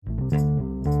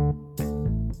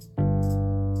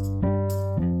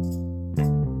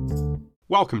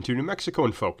Welcome to New Mexico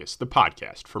in Focus, the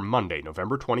podcast for Monday,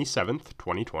 November 27th,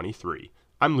 2023.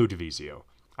 I'm Lou DeVizio.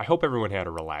 I hope everyone had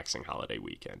a relaxing holiday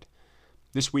weekend.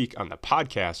 This week on the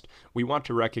podcast, we want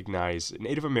to recognize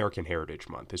Native American Heritage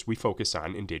Month as we focus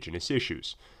on Indigenous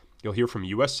issues. You'll hear from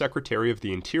U.S. Secretary of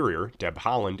the Interior, Deb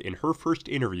Haaland, in her first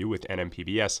interview with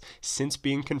NMPBS since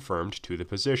being confirmed to the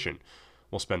position.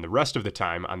 We'll spend the rest of the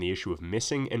time on the issue of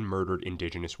missing and murdered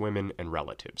Indigenous women and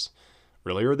relatives.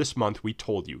 Earlier this month, we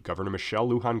told you Governor Michelle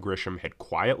Lujan Grisham had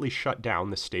quietly shut down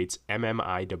the state's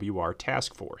MMIWR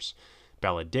task force.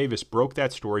 Bella Davis broke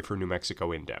that story for New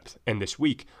Mexico In Depth, and this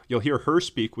week, you'll hear her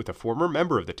speak with a former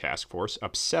member of the task force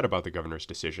upset about the governor's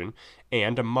decision,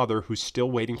 and a mother who's still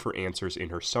waiting for answers in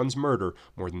her son's murder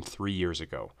more than 3 years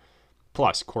ago.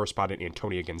 Plus, correspondent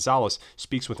Antonia Gonzalez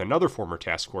speaks with another former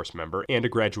task force member and a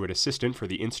graduate assistant for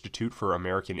the Institute for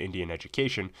American Indian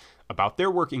Education about their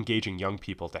work engaging young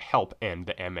people to help end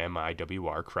the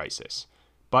MMIWR crisis.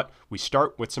 But we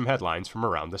start with some headlines from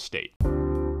around the state.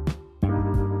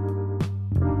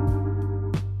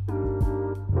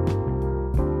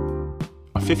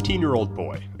 A 15-year-old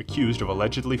boy, accused of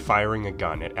allegedly firing a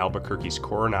gun at Albuquerque's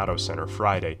Coronado Center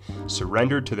Friday,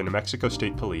 surrendered to the New Mexico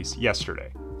State Police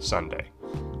yesterday, Sunday.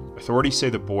 Authorities say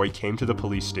the boy came to the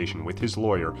police station with his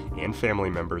lawyer and family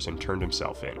members and turned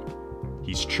himself in.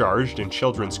 He's charged in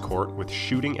children's court with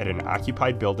shooting at an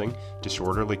occupied building,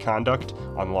 disorderly conduct,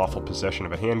 unlawful possession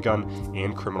of a handgun,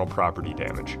 and criminal property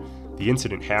damage. The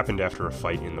incident happened after a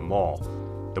fight in the mall.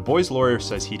 The boy's lawyer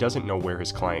says he doesn't know where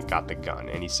his client got the gun,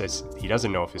 and he says he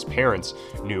doesn't know if his parents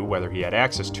knew whether he had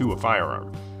access to a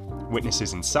firearm.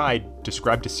 Witnesses inside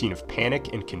described a scene of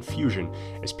panic and confusion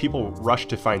as people rushed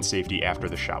to find safety after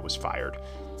the shot was fired.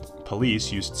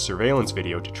 Police used surveillance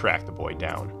video to track the boy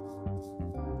down.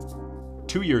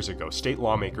 2 years ago, state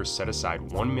lawmakers set aside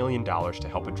 $1 million to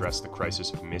help address the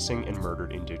crisis of missing and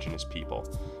murdered Indigenous people,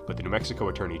 but the New Mexico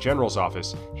Attorney General's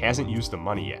office hasn't used the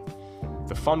money yet.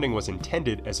 The funding was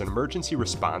intended as an emergency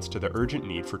response to the urgent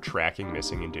need for tracking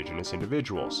missing Indigenous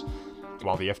individuals.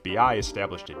 While the FBI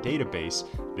established a database,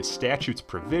 the statute's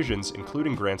provisions,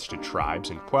 including grants to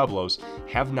tribes and pueblos,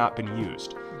 have not been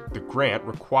used. The grant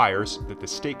requires that the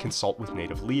state consult with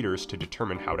Native leaders to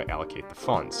determine how to allocate the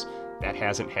funds. That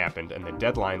hasn't happened, and the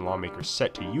deadline lawmakers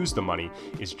set to use the money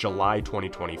is July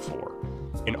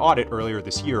 2024. An audit earlier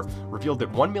this year revealed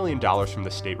that $1 million from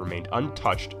the state remained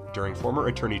untouched during former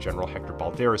Attorney General Hector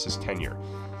Balderas' tenure.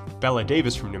 Bella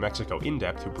Davis from New Mexico In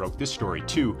Depth, who broke this story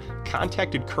too,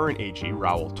 contacted current AG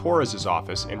Raul Torres'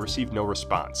 office and received no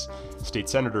response. State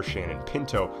Senator Shannon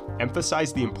Pinto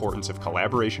emphasized the importance of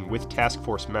collaboration with task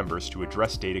force members to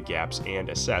address data gaps and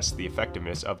assess the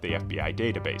effectiveness of the FBI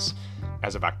database.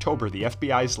 As of October, the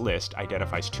FBI's list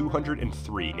identifies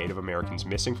 203 Native Americans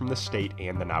missing from the state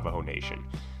and the Navajo Nation.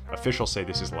 Officials say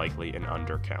this is likely an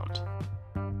undercount.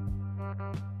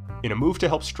 In a move to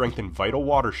help strengthen vital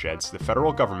watersheds, the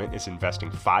federal government is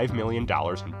investing $5 million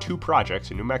in 2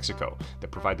 projects in New Mexico that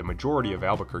provide the majority of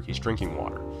Albuquerque's drinking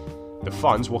water. The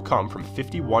funds will come from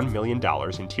 $51 million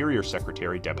Interior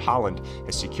Secretary Deb Haaland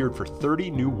has secured for 30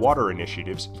 new water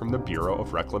initiatives from the Bureau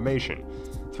of Reclamation.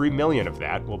 $3 million of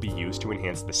that will be used to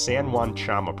enhance the San Juan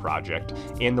Chama project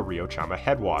and the Rio Chama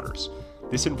headwaters.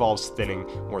 This involves thinning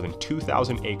more than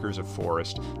 2,000 acres of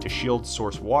forest to shield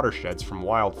source watersheds from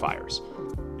wildfires.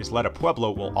 Isleta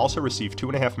Pueblo will also receive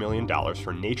 $2.5 million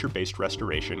for nature-based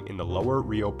restoration in the lower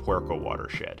Rio Puerco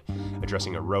watershed,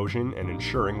 addressing erosion and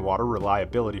ensuring water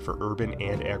reliability for urban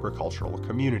and agricultural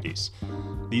communities.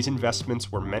 These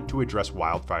investments were meant to address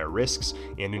wildfire risks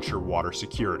and ensure water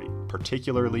security,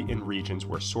 particularly in regions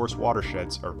where source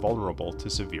watersheds are vulnerable to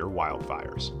severe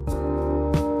wildfires.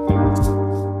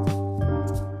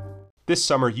 This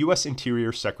summer, U.S.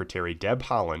 Interior Secretary Deb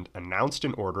Haaland announced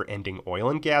an order ending oil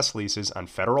and gas leases on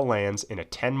federal lands in a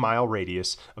 10-mile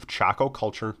radius of Chaco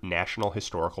Culture National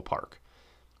Historical Park.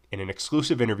 In an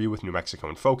exclusive interview with New Mexico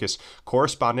in Focus,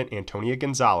 correspondent Antonia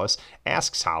Gonzalez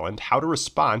asks Haaland how to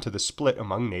respond to the split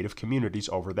among Native communities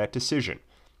over that decision.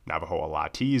 Navajo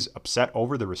Alatees upset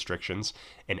over the restrictions,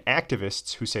 and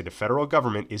activists who say the federal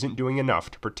government isn't doing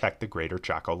enough to protect the greater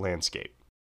Chaco landscape.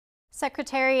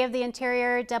 Secretary of the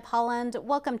Interior, Deb Haaland,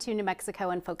 welcome to New Mexico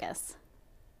in Focus.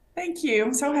 Thank you.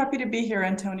 I'm so happy to be here,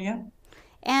 Antonia.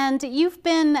 And you've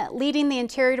been leading the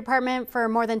Interior Department for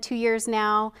more than 2 years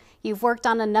now. You've worked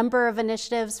on a number of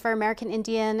initiatives for American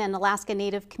Indian and Alaska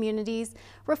Native communities.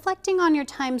 Reflecting on your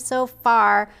time so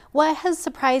far, what has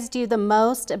surprised you the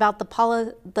most about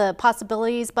the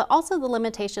possibilities, but also the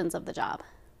limitations of the job?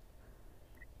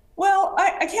 Well,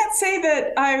 I can't say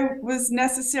that I was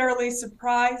necessarily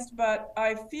surprised, but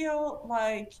I feel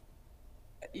like,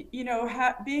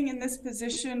 being in this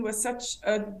position with such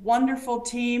a wonderful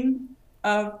team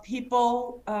of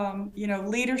people,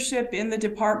 leadership in the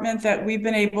department, that we've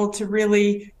been able to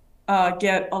really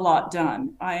get a lot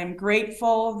done. I am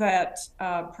grateful that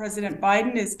President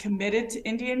Biden is committed to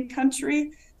Indian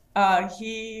country.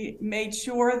 He made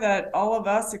sure that all of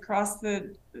us across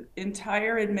the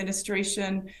entire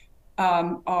administration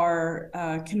are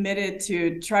committed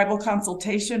to tribal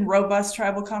consultation, robust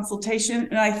tribal consultation.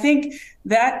 And I think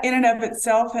that in and of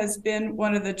itself has been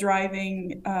one of the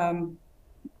driving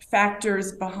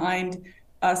factors behind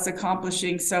us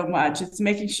accomplishing so much. It's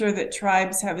making sure that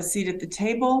tribes have a seat at the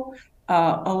table.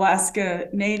 Alaska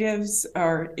Natives,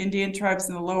 or Indian tribes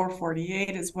in the lower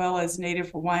 48, as well as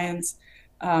Native Hawaiians,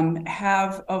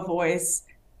 have a voice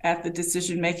at the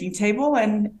decision-making table,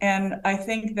 and I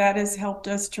think that has helped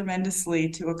us tremendously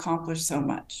to accomplish so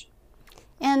much.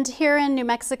 And here in New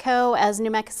Mexico, as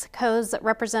New Mexico's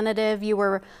representative, you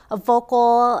were a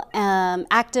vocal,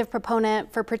 active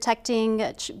proponent for protecting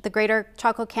the greater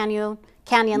Chaco Canyon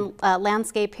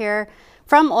landscape here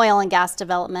from oil and gas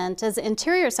development. As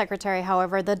Interior Secretary,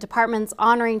 however, the department's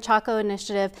Honoring Chaco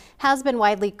initiative has been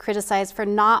widely criticized for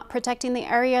not protecting the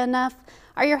area enough.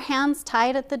 Are your hands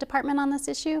tied at the department on this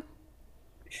issue?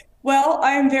 Well,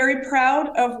 I am very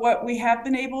proud of what we have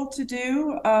been able to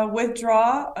do,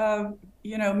 withdraw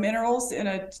minerals in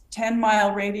a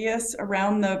 10-mile radius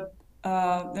around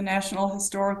the National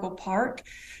Historical Park.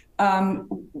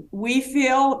 We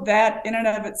feel that in and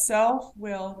of itself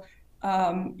will,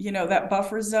 that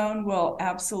buffer zone will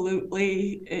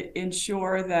absolutely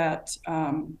ensure that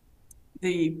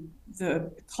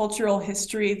the cultural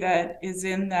history that is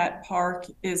in that park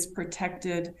is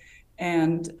protected.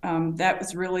 And that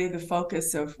was really the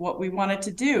focus of what we wanted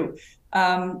to do.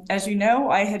 As you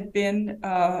know, I had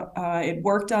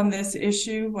worked on this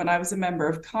issue when I was a member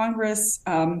of Congress.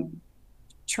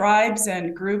 Tribes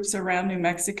and groups around New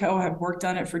Mexico have worked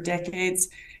on it for decades.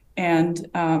 And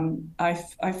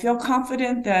I feel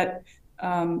confident that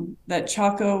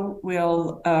Chaco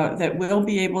will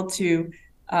be able to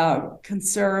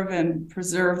conserve and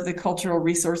preserve the cultural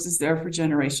resources there for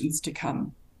generations to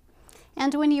come.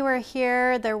 And when you were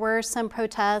here, there were some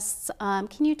protests.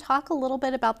 Can you talk a little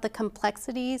bit about the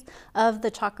complexities of the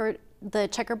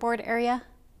checkerboard area?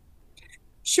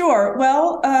 Sure.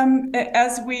 Well,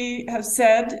 as we have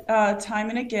said time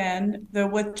and again, the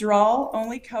withdrawal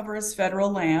only covers federal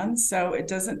land, so it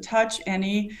doesn't touch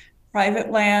any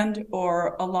private land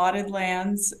or allotted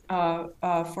lands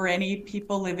for any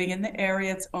people living in the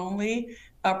area. It's only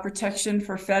a protection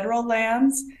for federal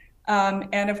lands.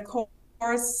 And of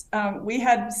course, we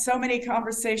had so many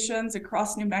conversations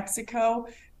across New Mexico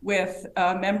with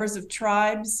members of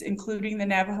tribes, including the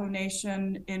Navajo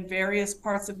Nation in various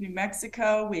parts of New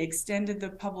Mexico. We extended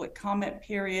the public comment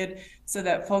period so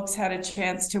that folks had a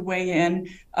chance to weigh in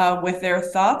with their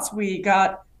thoughts. We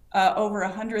got over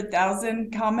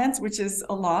 100,000 comments, which is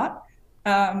a lot.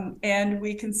 And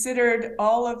we considered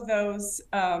all of those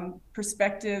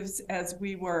perspectives as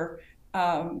we were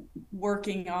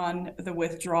working on the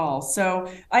withdrawal.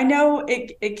 So I know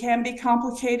it can be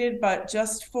complicated, but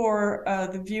just for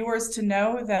the viewers to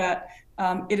know that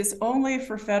it is only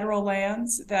for federal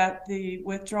lands that the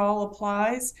withdrawal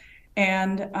applies.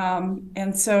 And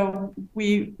so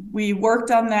we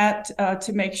worked on that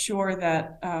to make sure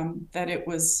that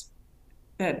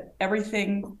that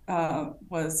everything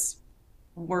was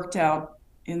worked out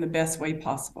in the best way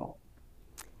possible.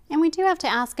 And we do have to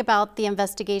ask about the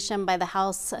investigation by the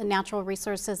House Natural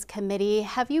Resources Committee.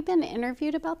 Have you been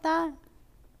interviewed about that?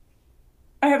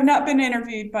 I have not been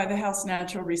interviewed by the House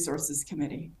Natural Resources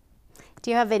Committee.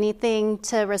 Do you have anything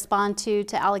to respond to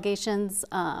allegations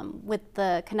with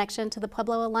the connection to the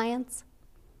Pueblo Alliance?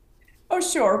 Oh,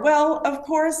 sure. Well, of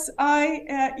course,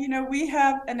 we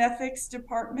have an ethics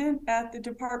department at the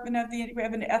we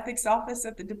have an ethics office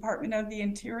at the Department of the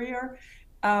Interior.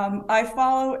 I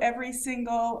follow every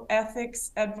single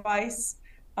ethics advice.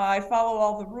 I follow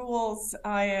all the rules.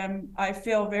 I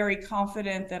feel very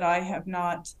confident that I have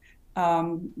not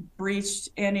breached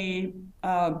any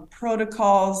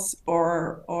protocols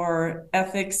or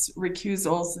ethics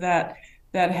recusals that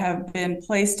have been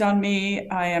placed on me.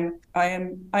 I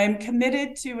am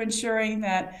committed to ensuring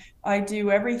that I do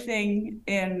everything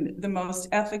in the most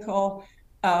ethical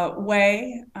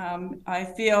way. I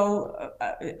feel,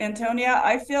 Antonia,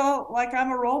 I feel like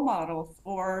I'm a role model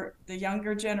for the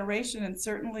younger generation, and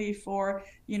certainly for,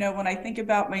 when I think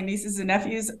about my nieces and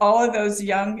nephews, all of those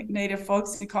young Native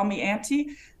folks who call me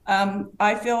auntie,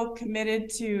 I feel committed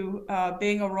to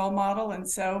being a role model, and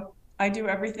so I do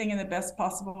everything in the best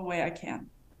possible way I can.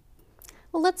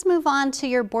 Well, let's move on to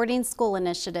your boarding school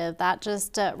initiative that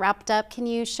just wrapped up. Can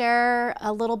you share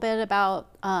a little bit about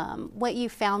what you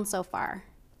found so far?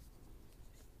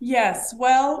 Yes,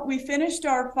 well, we finished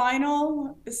our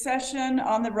final session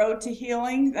on the road to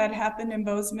healing that happened in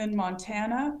Bozeman,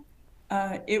 Montana.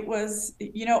 It was,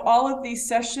 all of these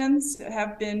sessions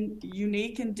have been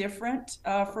unique and different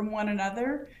from one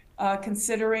another,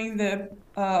 considering the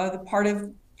part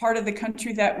of the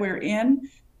country that we're in.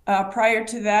 Prior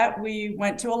to that, we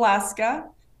went to Alaska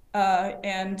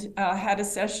and had a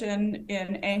session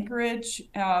in Anchorage.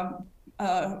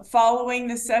 Following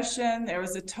the session, there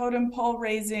was a totem pole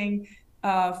raising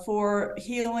for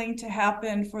healing to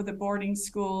happen for the boarding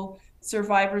school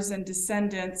survivors and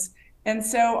descendants. And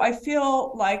so I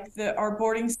feel like our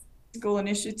boarding school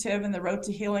initiative and the Road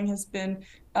to Healing has been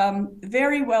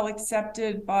very well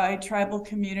accepted by tribal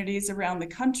communities around the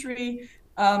country.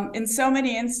 In so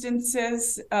many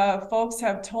instances, folks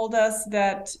have told us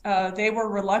that they were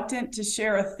reluctant to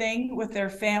share a thing with their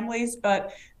families,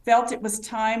 but felt it was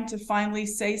time to finally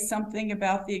say something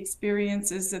about the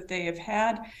experiences that they have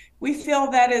had. We feel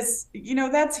that is,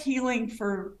 that's healing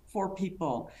for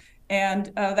people.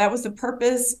 And that was the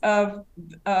purpose of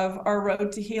our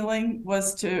Road to Healing,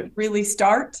 was to really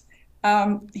start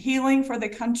healing for the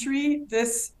country.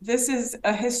 This is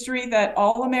a history that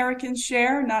all Americans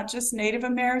share, not just Native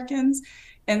Americans.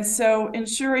 And so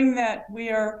ensuring that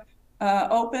we are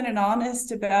open and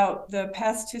honest about the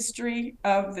past history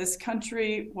of this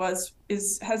country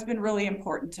has been really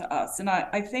important to us. And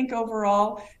I think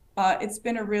overall, it's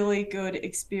been a really good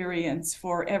experience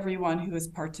for everyone who has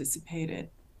participated.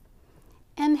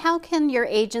 And how can your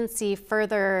agency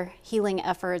further healing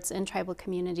efforts in tribal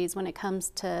communities when it comes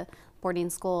to boarding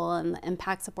school and the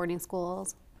impacts of boarding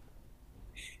schools?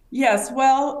 Yes,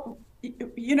 well,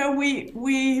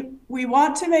 we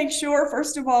want to make sure,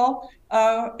 first of all,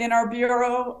 in our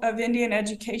Bureau of Indian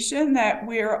Education, that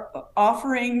we're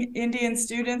offering Indian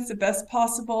students the best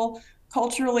possible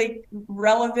culturally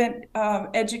relevant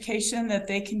education that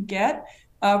they can get.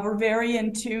 We're very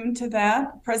in tune to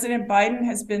that. President Biden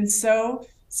has been so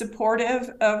supportive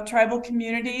of tribal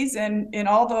communities and in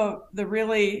all the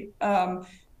really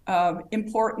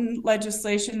important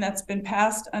legislation that's been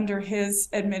passed under his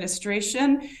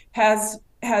administration, has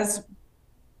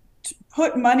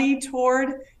put money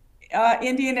toward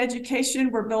Indian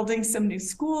education. We're building some new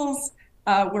schools.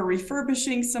 We're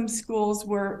refurbishing some schools.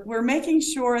 We're making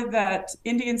sure that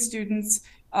Indian students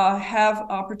have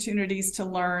opportunities to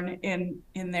learn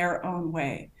in their own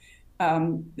way.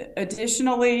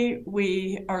 Additionally,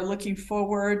 we are looking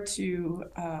forward to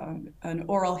an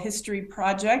oral history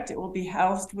project. It will be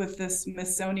housed with the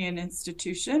Smithsonian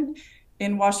Institution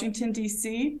in Washington,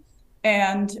 D.C.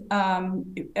 And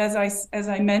as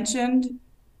I mentioned,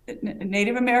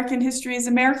 Native American history is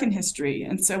American history.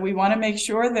 And so we want to make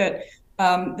sure that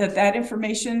that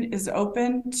information is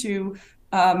open to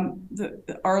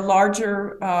our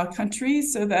larger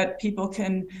countries, so that people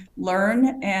can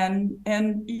learn. And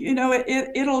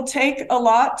it'll take a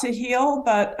lot to heal,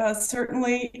 but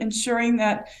certainly ensuring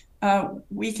that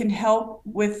we can help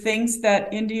with things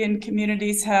that Indian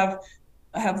communities have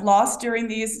lost during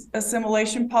these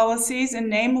assimilation policies, and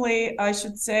namely, I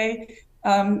should say,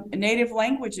 native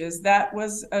languages. That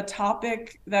was a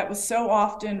topic that was so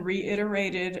often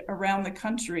reiterated around the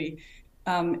country.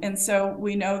 And so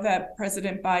we know that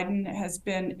President Biden has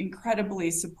been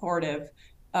incredibly supportive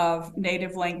of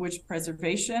native language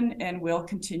preservation, and will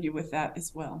continue with that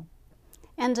as well.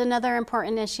 And another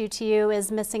important issue to you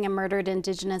is missing and murdered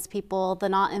Indigenous people. The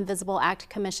Not Invisible Act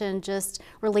Commission just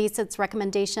released its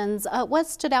recommendations. What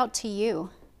stood out to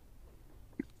you?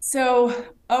 So,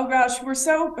 oh gosh, we're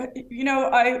so,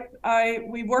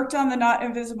 we worked on the Not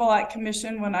Invisible Act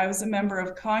Commission when I was a member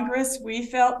of Congress. We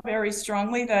felt very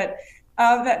strongly that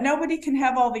nobody can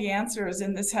have all the answers,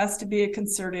 and this has to be a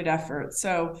concerted effort.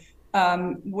 So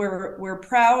we're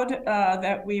proud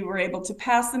that we were able to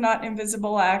pass the Not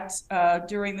Invisible Act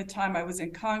during the time I was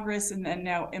in Congress, and then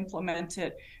now implement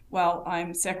it while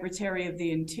I'm Secretary of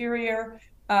the Interior.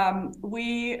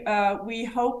 We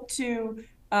hope to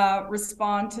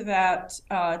respond to that,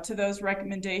 to those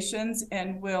recommendations,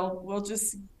 and we'll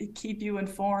just keep you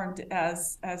informed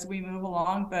as we move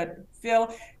along. But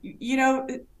Phil,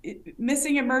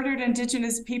 missing and murdered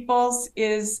Indigenous peoples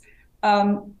is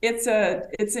it's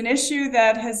an issue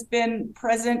that has been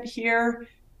present here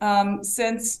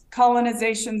since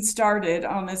colonization started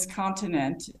on this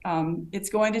continent. It's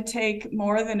going to take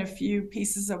more than a few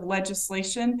pieces of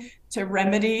legislation to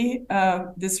remedy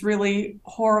this really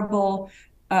horrible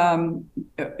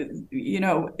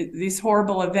these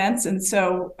horrible events. And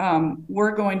so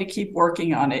we're going to keep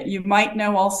working on it. You might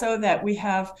know also that we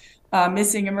have a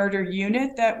missing and murder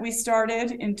unit that we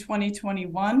started in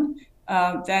 2021.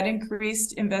 That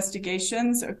increased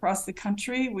investigations across the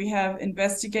country. We have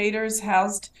investigators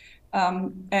housed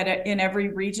in every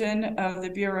region of the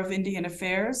Bureau of Indian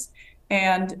Affairs.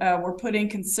 And we're putting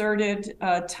concerted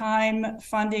time,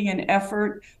 funding, and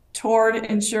effort toward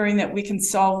ensuring that we can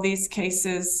solve these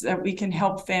cases, that we can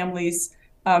help families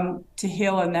to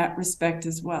heal in that respect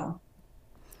as well.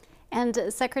 And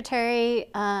Secretary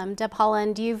Deb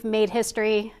Haaland, you've made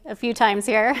history a few times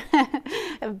here,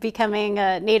 of becoming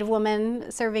a Native woman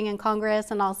serving in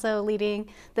Congress and also leading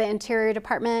the Interior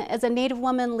Department. As a Native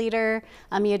woman leader,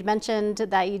 you had mentioned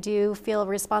that you do feel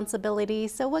responsibility.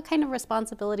 So what kind of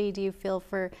responsibility do you feel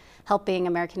for helping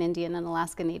American Indian and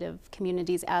Alaska Native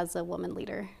communities as a woman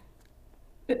leader?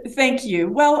 Thank you.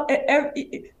 Well,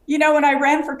 when I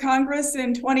ran for Congress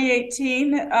in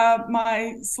 2018,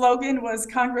 my slogan was,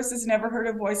 "Congress has never heard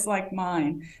a voice like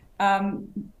mine."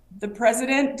 The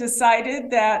president decided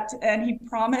that, and he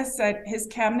promised that his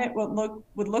cabinet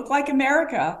would look like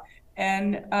America.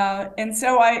 And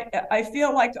so I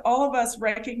feel like all of us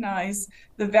recognize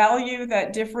the value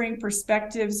that differing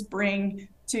perspectives bring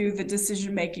to the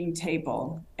decision-making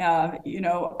table. When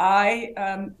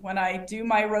I do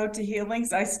my road to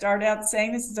healings, I start out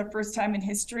saying this is the first time in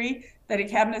history that a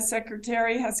cabinet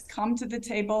secretary has come to the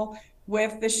table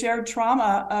with the shared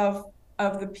trauma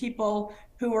of the people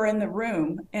who were in the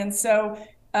room. And so,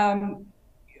 my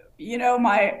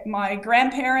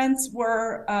grandparents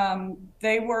were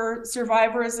they were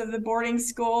survivors of the boarding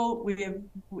school. We have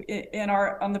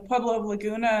on the Pueblo of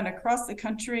Laguna and across the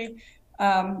country.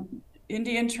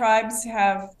 Indian tribes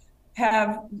have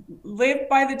lived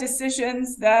by the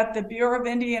decisions that the Bureau of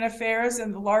Indian Affairs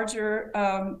and the larger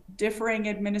differing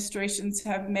administrations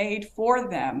have made for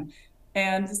them.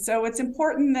 And so it's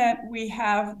important that we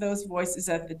have those voices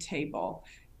at the table.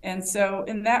 And so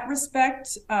in that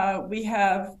respect, we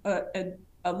have a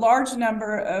large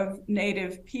number of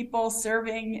Native people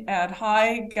serving at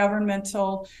high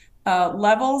governmental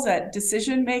levels, at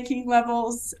decision-making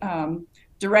levels.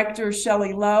 Director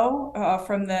Shelley Lowe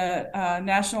from the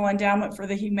National Endowment for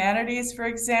the Humanities, for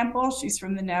example. She's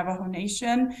from the Navajo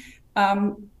Nation.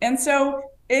 And so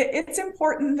it's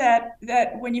important that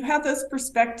when you have those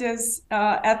perspectives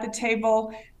at the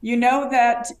table, you know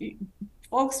that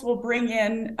folks will bring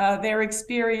in their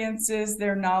experiences,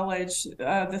 their knowledge,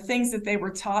 the things that they were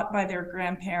taught by their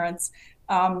grandparents.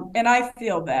 And I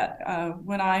feel that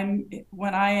when I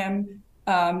am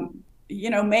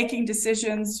making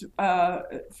decisions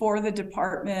for the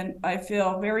department, I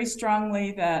feel very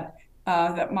strongly that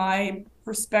my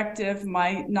perspective,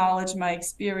 my knowledge, my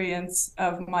experience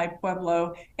of my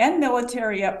Pueblo and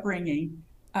military upbringing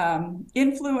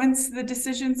influence the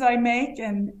decisions I make,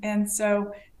 and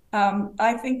so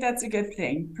I think that's a good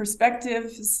thing.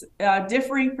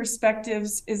 Differing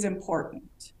perspectives is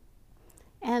important.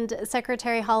 And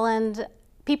Secretary Haaland,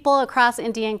 people across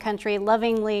Indian country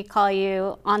lovingly call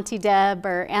you Auntie Deb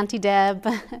or Auntie Deb.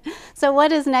 So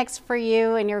what is next for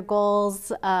you and your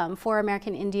goals for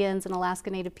American Indians and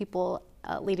Alaska Native people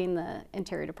leading the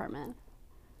Interior Department?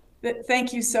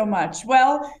 Thank you so much.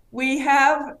 Well, we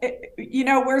have,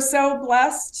 we're so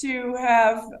blessed to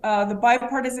have the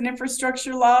Bipartisan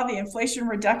Infrastructure Law, the Inflation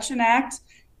Reduction Act,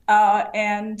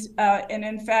 and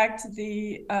in fact,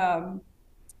 the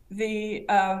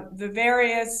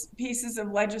various pieces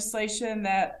of legislation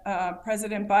that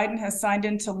President Biden has signed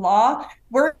into law.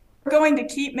 We're going to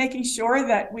keep making sure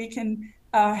that we can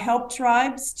help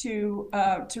tribes to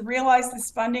realize this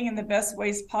funding in the best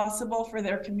ways possible for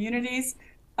their communities.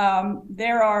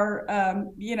 There are,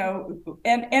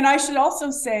 and I should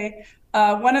also say,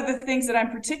 one of the things that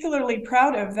I'm particularly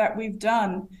proud of that we've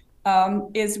done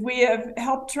is we have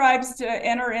helped tribes to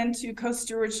enter into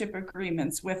co-stewardship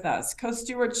agreements with us,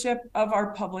 co-stewardship of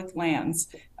our public lands.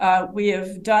 We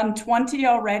have done 20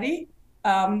 already.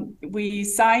 We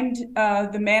signed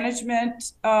the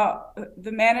management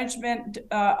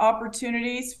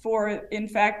opportunities for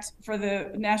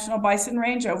the National Bison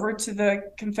Range over to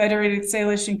the Confederated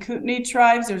Salish and Kootenai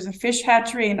tribes. There's a fish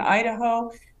hatchery in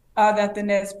Idaho that the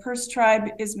Nez Perce tribe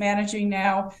is managing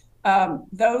now.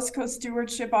 Those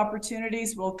co-stewardship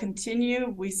opportunities will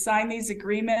continue. We sign these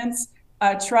agreements.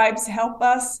 Tribes help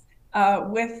us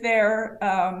with their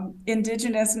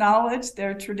indigenous knowledge,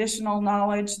 their traditional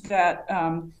knowledge that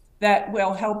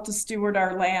will help to steward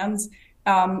our lands.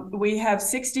 We have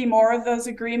 60 more of those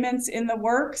agreements in the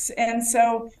works. And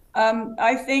so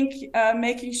I think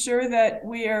making sure that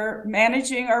we are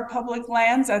managing our public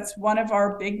lands, that's one of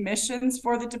our big missions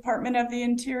for the Department of the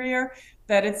Interior,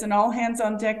 that it's an all hands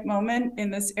on deck moment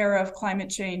in this era of climate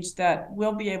change that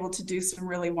we'll be able to do some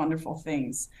really wonderful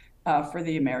things for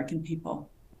the American people.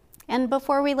 And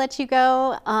before we let you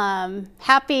go,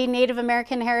 happy Native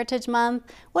American Heritage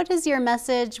Month. What is your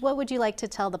message? What would you like to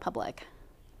tell the public?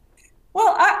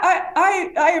 Well,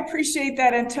 I appreciate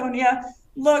that, Antonia.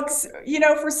 Look,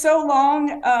 for so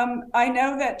long, I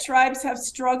know that tribes have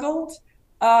struggled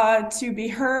to be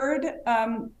heard.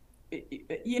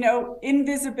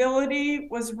 Invisibility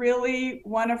was really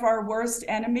one of our worst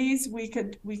enemies. We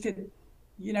could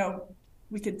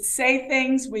say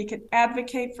things, we could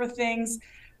advocate for things.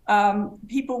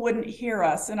 People wouldn't hear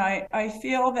us. And I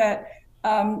feel that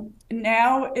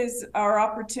now is our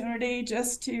opportunity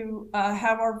just to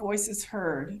have our voices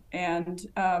heard. And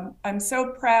I'm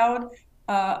so proud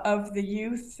of the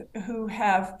youth who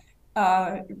have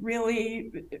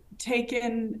really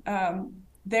taken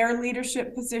their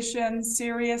leadership position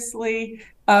seriously,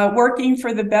 working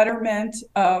for the betterment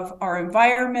of our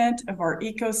environment, of our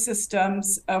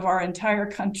ecosystems, of our entire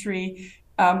country.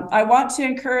 I want to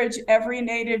encourage every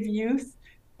Native youth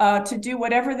to do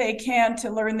whatever they can to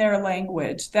learn their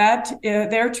language. That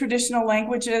their traditional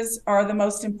languages are the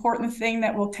most important thing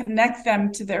that will connect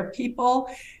them to their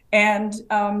people, and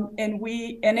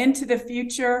into the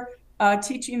future,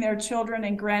 teaching their children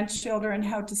and grandchildren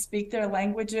how to speak their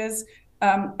languages.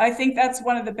 I think that's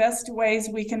one of the best ways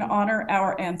we can honor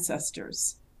our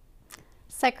ancestors.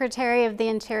 Secretary of the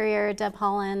Interior, Deb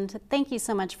Haaland, thank you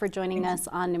so much for joining us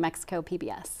on New Mexico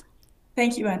PBS.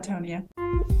 Thank you, Antonia.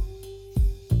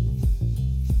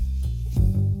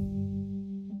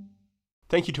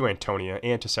 Thank you to Antonia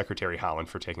and to Secretary Haaland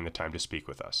for taking the time to speak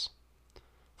with us.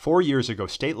 4 years ago,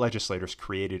 state legislators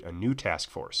created a new task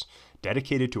force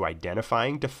dedicated to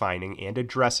identifying, defining, and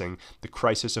addressing the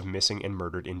crisis of missing and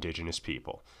murdered Indigenous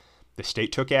people. The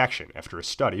state took action after a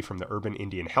study from the Urban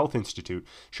Indian Health Institute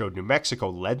showed New Mexico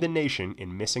led the nation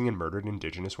in missing and murdered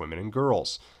Indigenous women and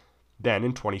girls. Then,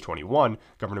 in 2021,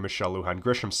 Governor Michelle Lujan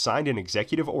Grisham signed an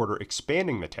executive order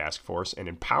expanding the task force and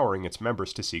empowering its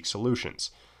members to seek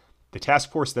solutions. The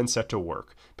task force then set to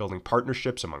work, building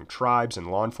partnerships among tribes and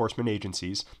law enforcement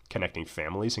agencies, connecting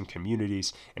families and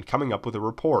communities, and coming up with a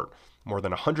report, more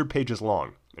than 100 pages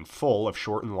long and full of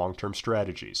short and long-term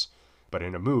strategies. But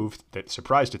in a move that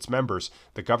surprised its members,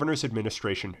 the governor's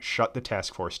administration shut the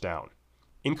task force down.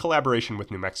 In collaboration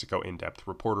with New Mexico In-Depth,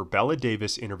 reporter Bella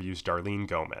Davis interviews Darlene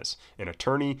Gomez, an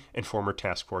attorney and former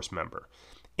task force member,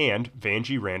 and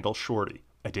Vanjie Randall Shorty,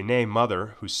 a Diné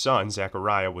mother whose son,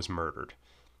 Zachariah, was murdered.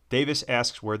 Davis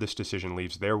asks where this decision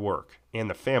leaves their work and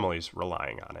the families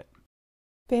relying on it.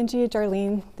 Vanjie,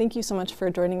 Darlene, thank you so much for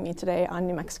joining me today on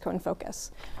New Mexico in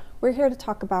Focus. We're here to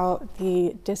talk about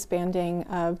the disbanding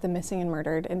of the Missing and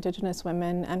Murdered Indigenous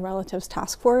Women and Relatives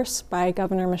Task Force by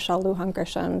Governor Michelle Lujan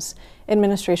Grisham's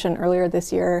administration earlier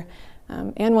this year,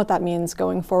 and what that means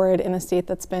going forward in a state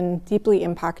that's been deeply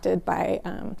impacted by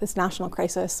this national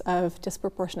crisis of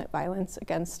disproportionate violence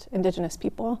against Indigenous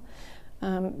people.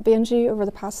 Vanjie, over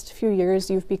the past few years,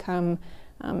 you've become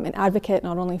an advocate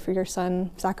not only for your son,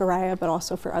 Zachariah, but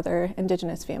also for other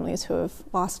Indigenous families who have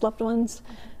lost loved ones.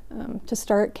 To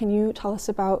start, can you tell us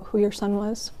about who your son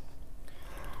was?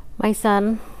 My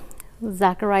son,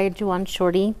 Zachariah Juwan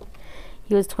Shorty,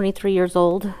 he was 23 years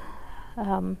old,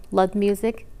 loved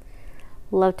music,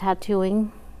 loved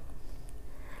tattooing,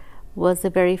 was a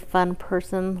very fun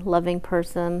person, loving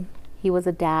person. He was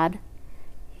a dad,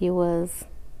 he was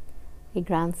a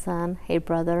grandson, a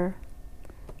brother,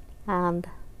 and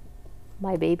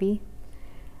my baby.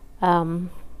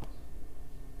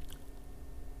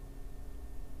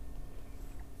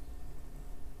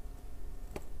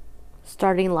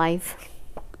 Starting life.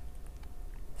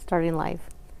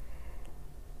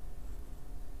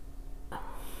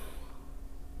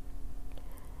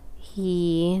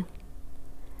 He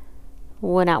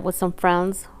went out with some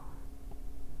friends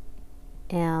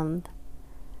and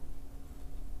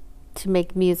to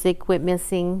make music, went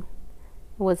missing,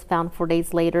 was found 4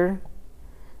 days later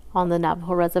on the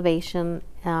Navajo reservation,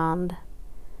 and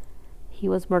he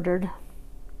was murdered.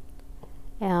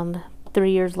 And 3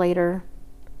 years later,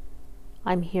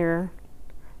 I'm here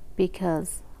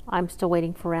because I'm still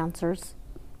waiting for answers.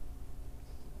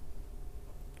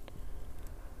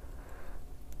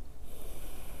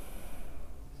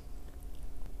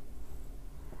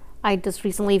 I just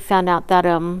recently found out that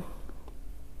the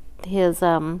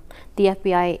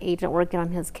FBI agent working on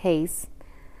his case,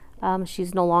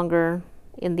 she's no longer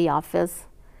in the office,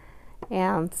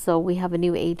 And so we have a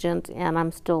new agent, and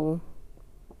I'm still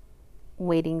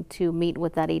waiting to meet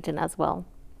with that agent as well.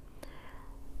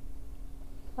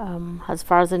 As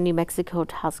far as the New Mexico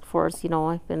task force,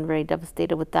 I've been very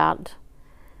devastated with that.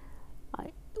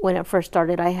 When it first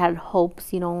started, I had hopes,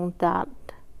 that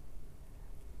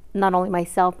not only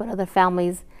myself, but other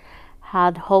families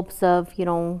had hopes of,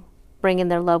 bringing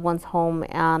their loved ones home,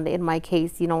 and in my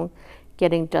case,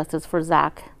 getting justice for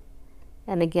Zach.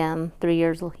 And again, 3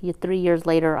 years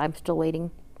later, I'm still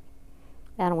waiting.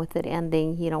 And with it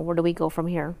ending, where do we go from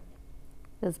here?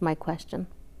 Is my question.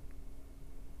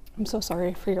 I'm so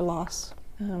sorry for your loss.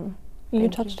 You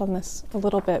touched on this a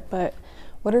little bit, but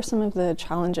what are some of the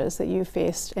challenges that you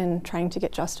faced in trying to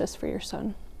get justice for your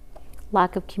son?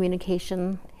 Lack of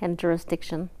communication and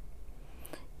jurisdiction.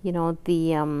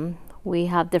 We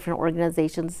have different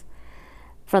organizations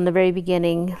from the very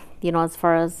beginning, as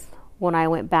far as when I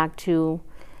went back to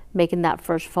making that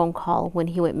first phone call when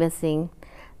he went missing.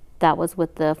 That was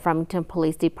with the Farmington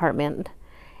Police Department.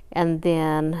 And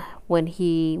then when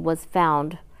he was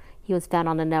found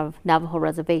on the Navajo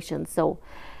reservation. So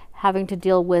having to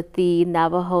deal with the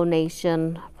Navajo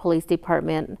Nation Police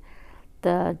Department,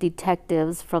 the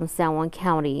detectives from San Juan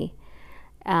County,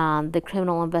 and the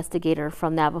criminal investigator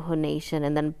from Navajo Nation,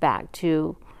 and then back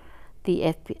to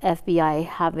the FBI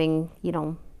having,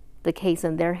 the case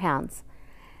in their hands.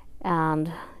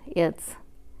 And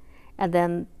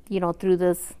then, through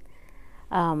this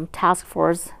task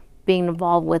force being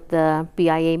involved with the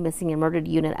BIA Missing and Murdered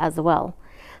Unit as well.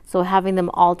 So having them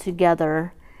all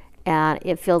together, and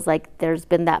it feels like there's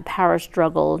been that power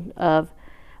struggle of,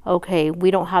 okay,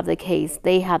 we don't have the case,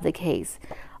 they have the case.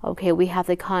 Okay, we have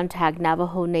to contact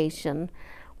Navajo Nation.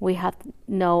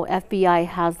 FBI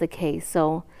has the case.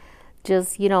 So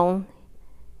just,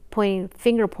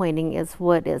 finger pointing is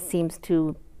what it seems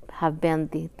to have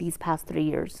been these past 3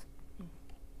 years.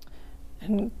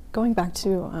 And going back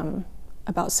to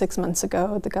about 6 months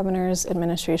ago, the governor's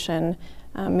administration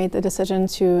made the decision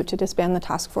to disband the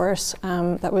task force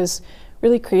that was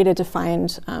really created to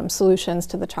find solutions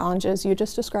to the challenges you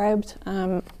just described,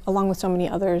 along with so many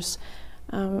others.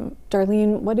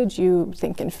 Darlene, what did you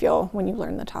think and feel when you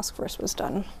learned the task force was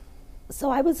done? So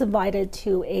I was invited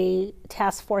to a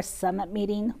task force summit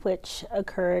meeting, which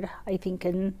occurred, I think,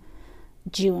 in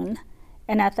June.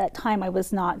 And at that time, I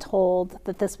was not told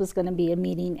that this was going to be a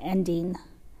meeting ending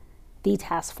the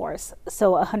task force.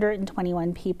 So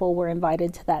 121 people were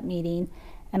invited to that meeting,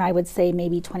 and I would say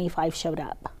maybe 25 showed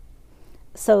up.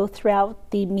 So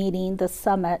throughout the meeting, the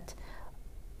summit,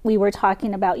 we were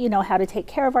talking about, how to take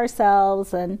care of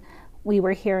ourselves, and we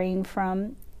were hearing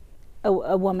from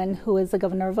a woman who is the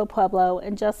governor of a pueblo,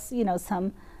 and just,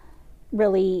 some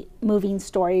really moving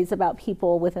stories about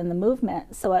people within the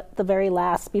movement. So at the very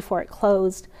last, before it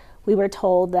closed, we were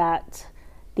told that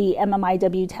the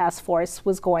MMIWR task force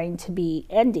was going to be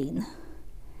ending.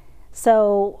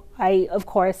 So I, of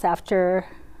course, after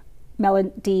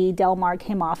Melody Delmar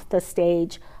came off the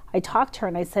stage, I talked to her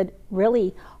and I said,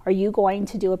 really, are you going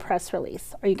to do a press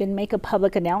release? Are you going to make a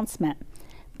public announcement?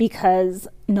 Because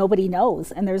nobody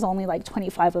knows, and there's only like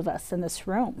 25 of us in this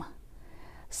room.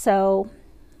 So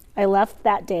I left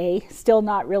that day still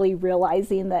not really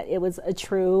realizing that it was a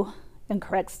true and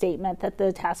correct statement that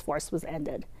the task force was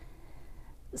ended.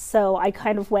 So I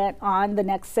kind of went on the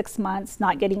next 6 months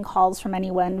not getting calls from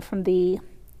anyone from the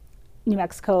New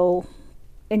Mexico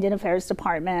Indian Affairs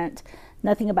Department,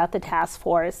 nothing about the task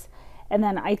force. And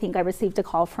then I think I received a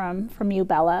call from you,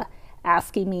 Bella,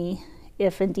 asking me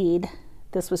if indeed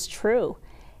this was true.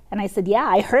 And I said, yeah,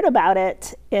 I heard about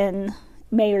it in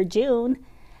May or June,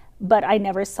 but I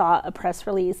never saw a press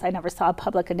release. I never saw a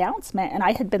public announcement, and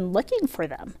I had been looking for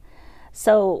them.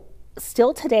 So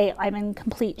still today, I'm in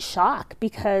complete shock,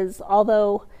 because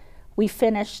although we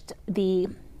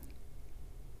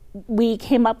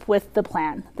came up with the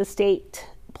plan, the state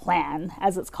plan,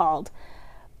 as it's called,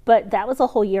 but that was a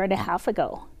whole year and a half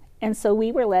ago. And so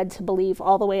we were led to believe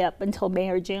all the way up until May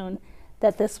or June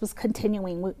that this was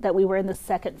continuing, that we were in the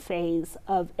second phase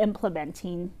of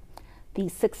implementing the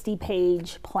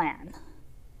 60-page plan.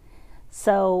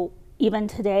 So even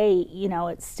today,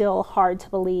 it's still hard to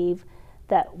believe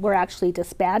that we're actually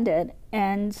disbanded.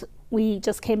 And we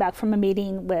just came back from a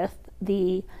meeting with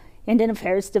the Indian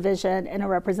Affairs Division and a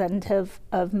representative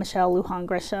of Michelle Lujan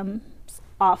Grisham's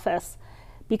office,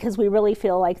 because we really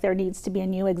feel like there needs to be a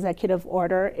new executive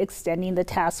order extending the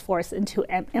task force into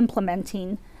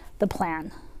implementing the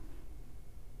plan.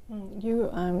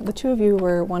 The two of you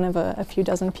were one of a few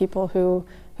dozen people who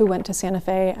went to Santa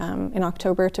Fe in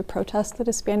October to protest the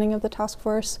disbanding of the task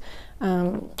force.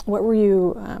 What were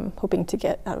you hoping to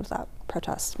get out of that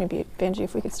protest? Maybe, Vanjie,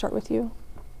 if we could start with you.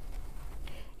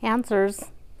 Answers.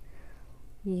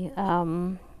 You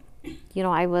know,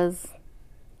 I was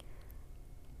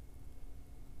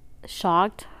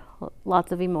shocked,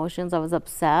 lots of emotions. I was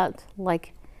upset,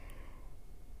 like,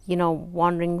 you know,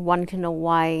 wanting to know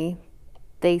why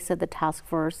they said the task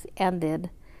force ended.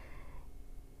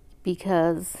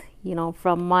 Because, you know,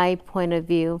 from my point of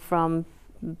view, from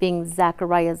being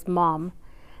Zachariah's mom,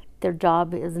 their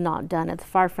job is not done. It's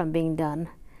far from being done.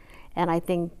 And I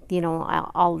think, you know,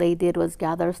 all they did was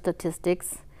gather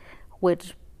statistics,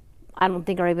 which I don't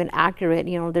think are even accurate.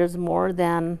 You know, there's more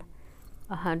than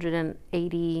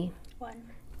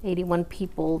 181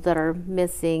 people that are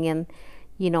missing and,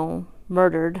 you know,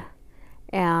 murdered.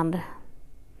 And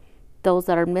those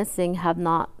that are missing have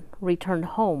not returned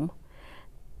home.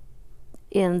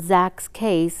 In Zach's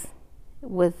case,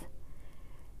 with,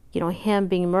 you know, him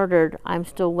being murdered, I'm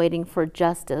still waiting for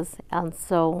justice. And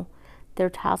so their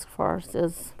task force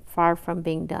is far from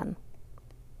being done.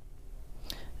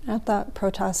 At that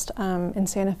protest in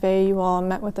Santa Fe, you all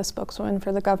met with the spokeswoman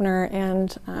for the governor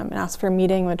and asked for a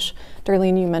meeting, which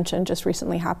Darlene, you mentioned just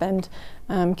recently happened.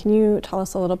 Can you tell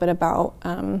us a little bit about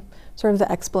sort of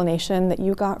the explanation that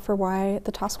you got for why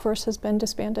the task force has been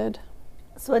disbanded?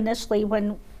 So initially,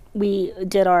 when we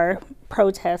did our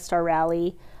protest, our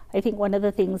rally, I think one of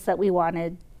the things that we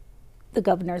wanted the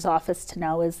governor's office to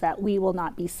know is that we will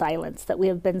not be silenced, that we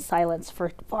have been silenced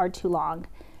for far too long,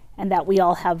 and that we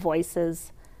all have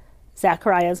voices.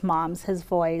 Zachariah's mom's his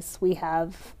voice. We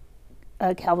have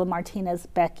Calvin Martinez,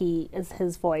 Becky is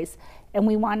his voice. And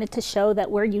we wanted to show that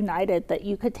we're united, that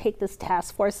you could take this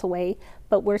task force away,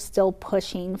 but we're still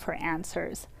pushing for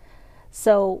answers.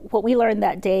 So what we learned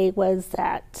that day was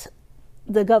that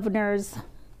the governor's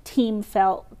team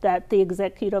felt that the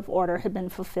executive order had been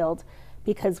fulfilled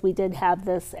because we did have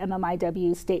this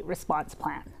MMIW state response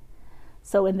plan.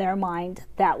 So in their mind,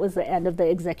 that was the end of the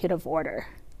executive order.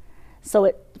 So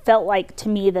it felt like to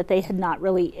me that they had not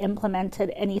really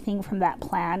implemented anything from that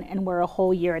plan, and we're a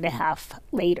whole year and a half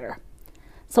later.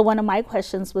 So one of my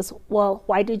questions was, well,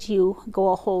 why did you go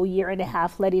a whole year and a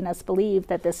half letting us believe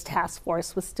that this task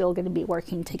force was still going to be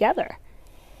working together?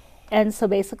 And so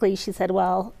basically she said,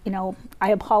 well, you know, I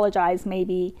apologize,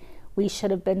 maybe we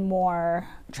should have been more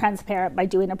transparent by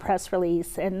doing a press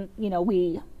release. And, you know,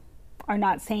 we are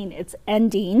not saying it's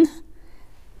ending,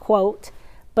 quote,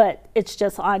 but it's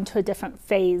just on to a different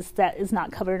phase that is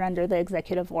not covered under the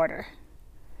executive order.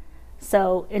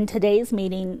 So in today's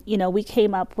meeting, you know, we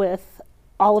came up with,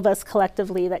 all of us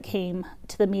collectively that came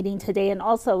to the meeting today, and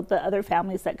also the other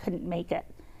families that couldn't make it,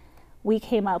 we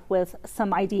came up with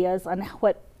some ideas on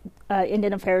what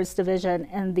Indian Affairs Division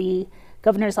and the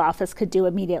governor's office could do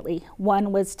immediately.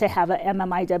 One was to have a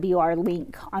MMIWR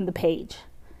link on the page.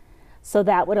 So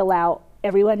that would allow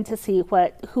everyone to see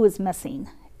who is missing.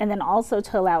 And then also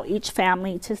to allow each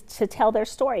family to tell their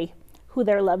story, who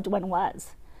their loved one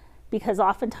was. Because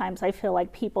oftentimes I feel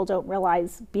like people don't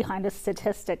realize behind a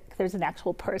statistic, there's an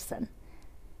actual person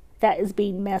that is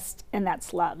being missed and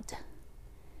that's loved.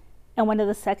 And one of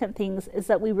the second things is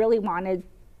that we really wanted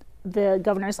the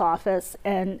governor's office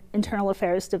and Internal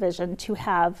Affairs Division to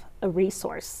have a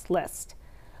resource list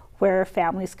where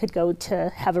families could go to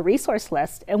have a resource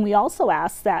list. And we also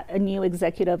asked that a new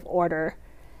executive order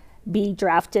be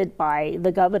drafted by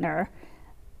the governor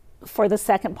for the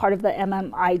second part of the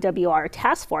MMIWR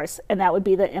task force, and that would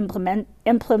be the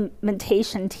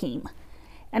implementation team.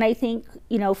 And I think,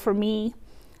 you know, for me,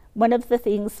 one of the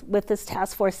things with this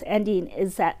task force ending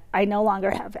is that I no longer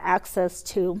have access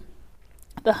to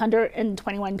the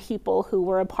 121 people who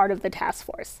were a part of the task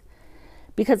force,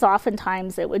 because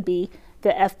oftentimes it would be the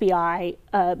FBI,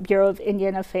 Bureau of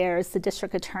Indian Affairs, the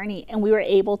district attorney, and we were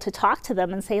able to talk to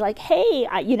them and say like, hey,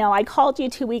 I called you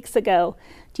 2 weeks ago.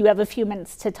 Do you have a few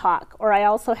minutes to talk? Or I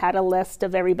also had a list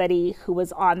of everybody who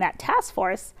was on that task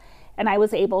force, and I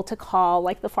was able to call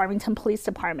like the Farmington Police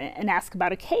Department and ask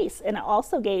about a case. And it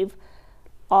also gave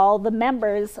all the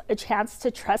members a chance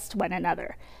to trust one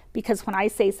another, because when I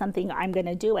say something, I'm going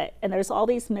to do it. And there's all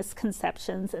these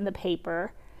misconceptions in the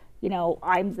paper. You know,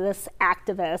 I'm this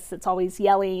activist, it's always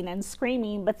yelling and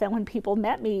screaming, but then when people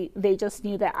met me, they just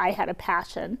knew that I had a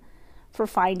passion for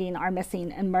finding our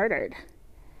missing and murdered.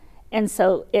 And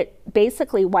so it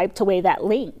basically wiped away that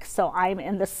link. So I'm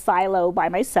in the silo by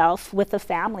myself with the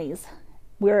families.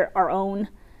 We're our own,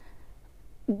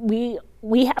 we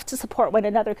have to support one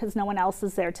another because no one else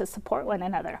is there to support one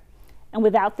another. And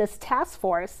without this task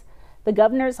force, the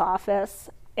governor's office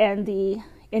and the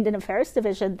Indian Affairs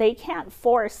Division, they can't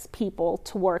force people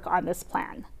to work on this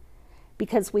plan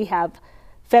because we have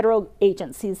federal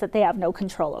agencies that they have no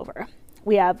control over.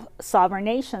 We have sovereign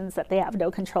nations that they have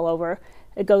no control over.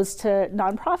 It goes to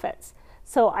nonprofits.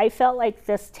 So I felt like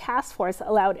this task force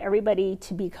allowed everybody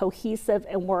to be cohesive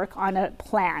and work on a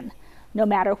plan, no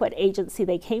matter what agency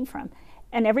they came from.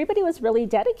 And everybody was really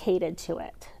dedicated to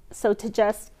it. So to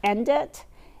just end it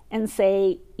and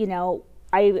say, you know,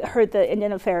 I heard the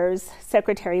Indian Affairs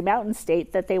Secretary Mountain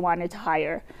state that they wanted to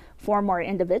hire 4 more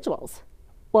individuals.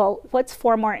 Well, what's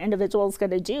 4 more individuals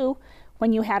going to do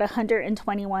when you had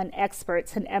 121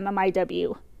 experts in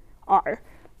MMIWR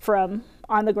from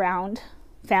on the ground,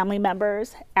 family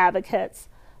members, advocates,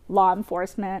 law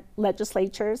enforcement,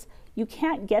 legislatures? You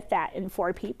can't get that in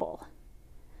 4 people.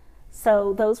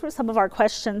 So those were some of our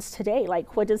questions today,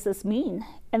 like what does this mean?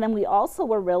 And then we also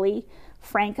were really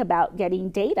frank about getting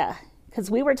data, because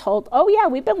we were told, oh yeah,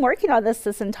 we've been working on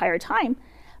this entire time.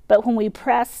 But when we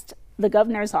pressed the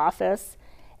governor's office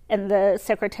and the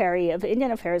Secretary of Indian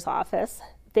Affairs office,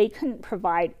 they couldn't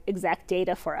provide exact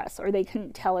data for us, or they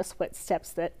couldn't tell us what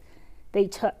steps that they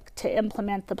took to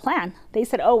implement the plan. They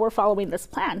said, oh, we're following this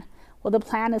plan. Well, the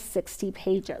plan is 60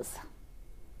 pages.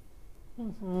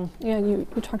 Mm-hmm. Yeah, you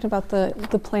talked about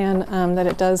the plan, that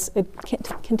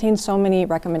it contains so many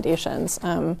recommendations,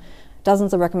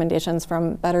 dozens of recommendations,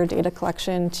 from better data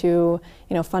collection to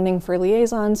funding for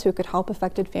liaisons who could help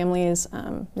affected families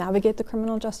navigate the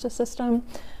criminal justice system.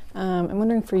 I'm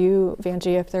wondering for you,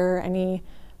 Vanjie, if there are any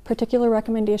particular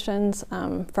recommendations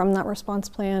from that response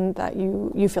plan that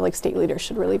you feel like state leaders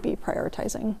should really be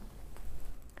prioritizing.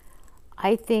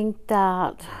 I think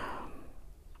that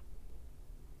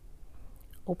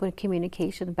open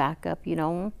communication backup,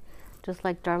 just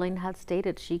like Darlene had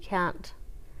stated, she can't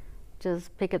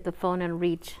just pick up the phone and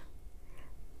reach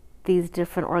these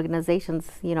different organizations,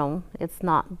 it's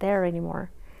not there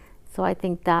anymore. So I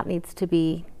think that needs to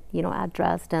be,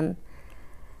 addressed and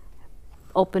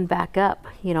open back up.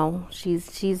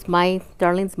 Darlene's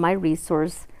my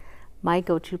resource, my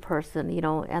go-to person,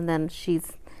 and then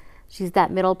she's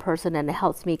that middle person, and it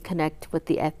helps me connect with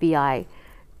the FBI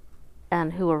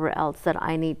and whoever else that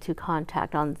I need to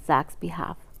contact on Zach's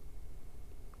behalf.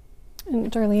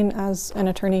 And Darlene, as an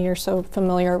attorney, you're so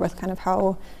familiar with kind of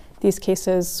how these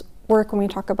cases work when we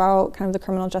talk about kind of the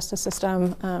criminal justice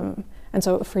system. And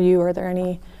so for you, are there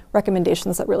any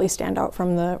recommendations that really stand out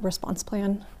from the response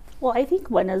plan? Well, I think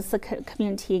one is the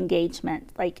community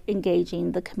engagement, like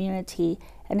engaging the community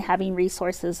and having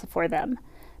resources for them.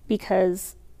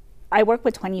 Because I work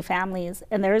with 20 families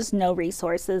and there's no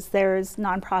resources. There's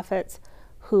nonprofits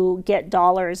who get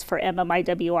dollars for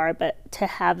MMIWR, but to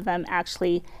have them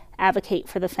actually advocate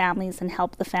for the families and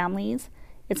help the families,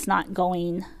 it's not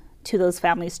going to those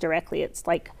families directly. It's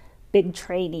like big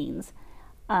trainings.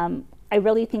 I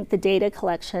really think the data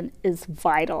collection is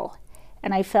vital.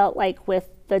 And I felt like with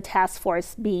the task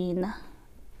force being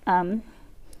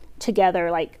together,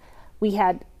 like we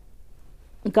had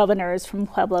governors from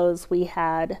Pueblos, we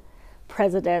had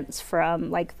presidents from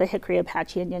like the Hickory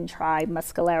Apache Indian tribe,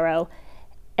 Mescalero,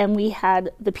 and we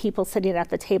had the people sitting at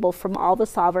the table from all the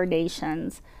sovereign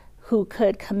nations who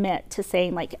could commit to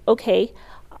saying like, okay,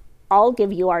 I'll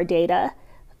give you our data,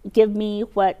 give me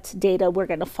what data we're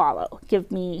going to follow,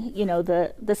 give me,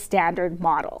 the standard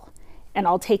model, and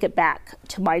I'll take it back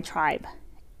to my tribe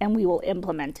and we will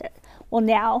implement it. Well,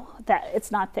 now that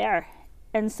it's not there,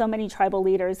 and so many tribal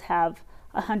leaders have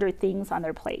 100 things on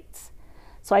their plates.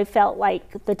 So I felt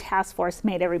like the task force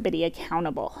made everybody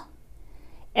accountable.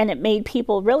 And it made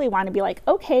people really want to be like,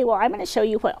 okay, well, I'm going to show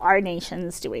you what our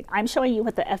nation's doing. I'm showing you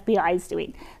what the FBI is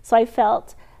doing. So I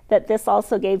felt that this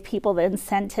also gave people the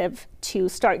incentive to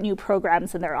start new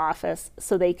programs in their office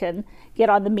so they can get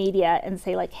on the media and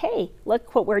say like, hey,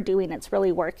 look what we're doing, it's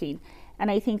really working. And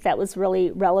I think that was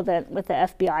really relevant with the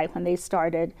FBI when they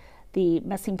started the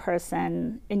missing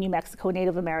person in New Mexico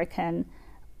Native American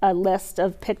list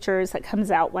of pictures that comes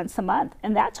out once a month.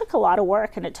 And that took a lot of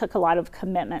work and it took a lot of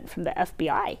commitment from the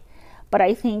FBI. But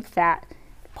I think that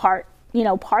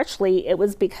partially it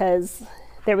was because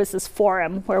there was this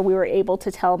forum where we were able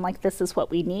to tell them like, this is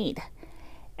what we need.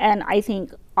 And I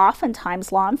think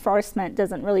oftentimes law enforcement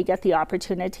doesn't really get the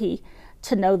opportunity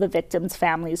to know the victims'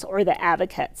 families or the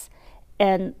advocates.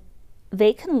 And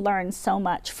they can learn so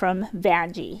much from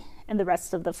Vanjie and the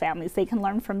rest of the families. They can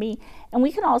learn from me. And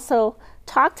we can also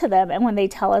talk to them. And when they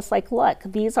tell us like, look,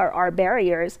 these are our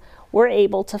barriers, we're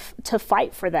able to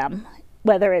fight for them,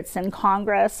 whether it's in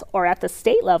Congress or at the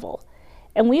state level.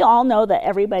 And we all know that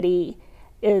everybody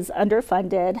is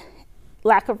underfunded,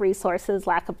 lack of resources,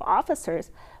 lack of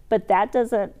officers, but that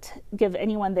doesn't give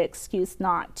anyone the excuse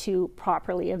not to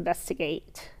properly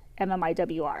investigate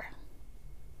MMIWR.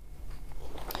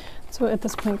 So at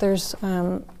this point, there's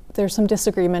there's some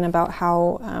disagreement about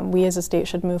how we as a state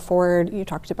should move forward. You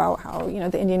talked about how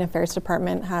the Indian Affairs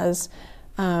Department has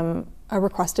a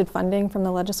requested funding from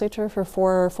the legislature for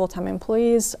 4 full-time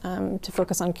employees to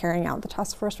focus on carrying out the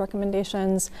task force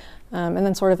recommendations. And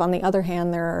then sort of on the other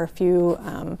hand, there are a few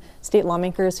state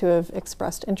lawmakers who have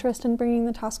expressed interest in bringing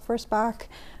the task force back.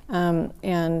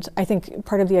 And I think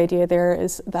part of the idea there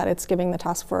is that it's giving the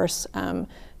task force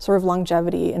sort of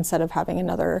longevity instead of having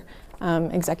another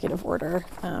executive order.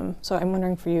 So I'm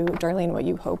wondering for you, Darlene, what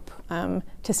you hope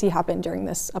to see happen during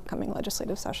this upcoming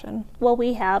legislative session. Well,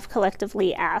 we have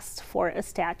collectively asked for a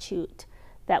statute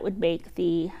that would make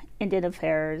the Indian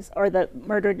Affairs or the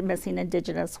Murdered and Missing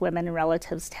Indigenous Women and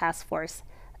Relatives Task Force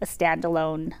a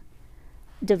standalone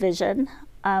division.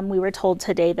 We were told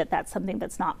today that that's something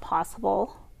that's not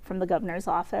possible from the governor's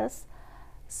office.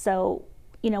 So,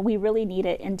 we really need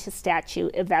it into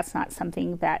statute. If that's not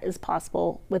something that is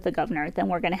possible with the governor, then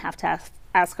we're going to have to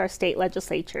ask our state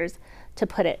legislatures to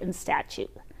put it in statute,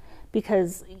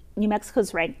 because New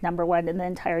Mexico's ranked #1 in the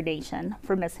entire nation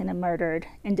for missing and murdered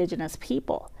Indigenous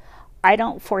people. I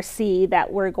don't foresee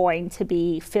that we're going to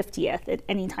be 50th at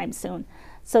any time soon.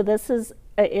 So this is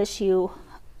an issue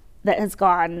that has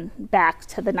gone back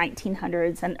to the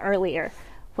 1900s and earlier,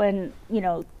 when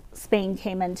Spain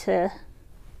came into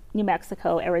New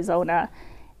Mexico, Arizona.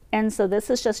 And so this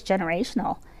is just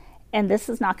generational, and this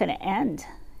is not going to end.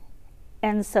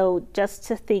 And so just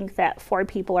to think that 4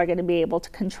 people are going to be able to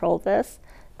control this,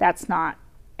 that's not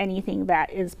anything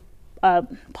that is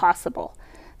possible.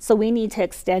 So we need to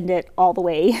extend it all the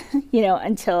way,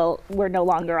 until we're no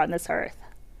longer on this earth,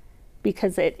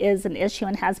 because it is an issue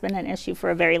and has been an issue for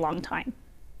a very long time.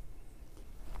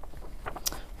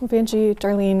 Well, Vanjie,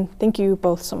 Darlene, thank you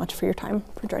both so much for your time,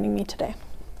 for joining me today.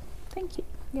 Thank you.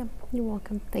 Yeah, you're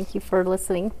welcome. Thank you for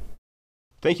listening.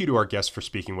 Thank you to our guests for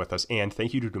speaking with us, and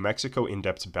thank you to New Mexico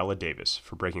In-Depth's Bella Davis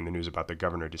for breaking the news about the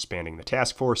governor disbanding the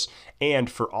task force, and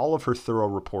for all of her thorough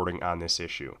reporting on this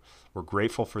issue. We're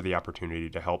grateful for the opportunity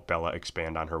to help Bella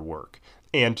expand on her work.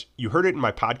 And you heard it in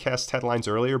my podcast headlines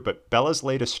earlier, but Bella's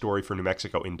latest story for New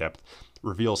Mexico In-Depth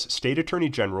reveals State Attorney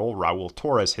General Raul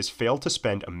Torres has failed to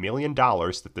spend $1 million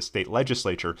that the state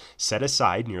legislature set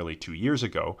aside nearly 2 years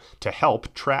ago to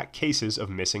help track cases of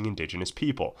missing Indigenous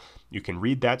people. You can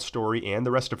read that story and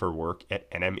the rest of her work at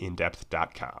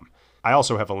nmindepth.com. I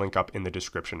also have a link up in the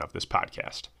description of this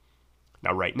podcast.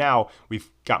 Now, right now,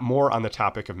 we've got more on the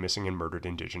topic of missing and murdered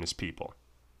Indigenous people.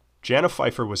 Jana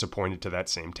Pfeiffer was appointed to that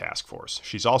same task force.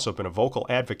 She's also been a vocal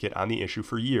advocate on the issue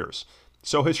for years.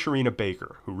 So has Sharina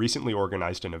Baker, who recently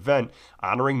organized an event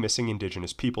honoring missing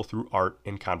Indigenous people through art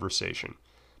and conversation.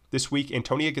 This week,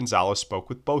 Antonia Gonzalez spoke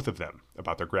with both of them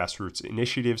about their grassroots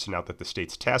initiatives now that the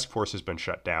state's task force has been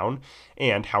shut down,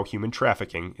 and how human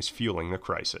trafficking is fueling the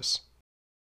crisis.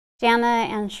 Jana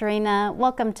and Sharina,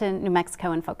 welcome to New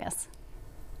Mexico in Focus.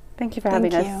 Thank you for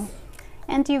having us.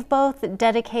 And you've both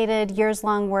dedicated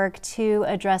years-long work to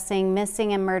addressing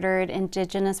missing and murdered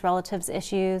Indigenous relatives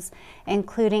issues,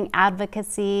 including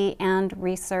advocacy and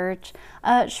research.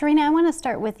 Sharina, I want to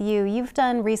start with you. You've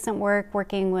done recent work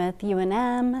working with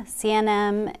UNM,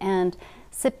 CNM, and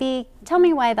SIPI. Tell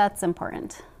me why that's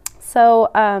important.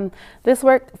 So this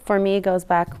work for me goes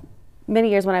back many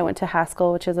years when I went to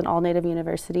Haskell, which is an all-Native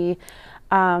university.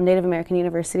 Native American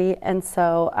University, and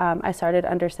so I started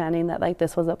understanding that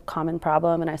this was a common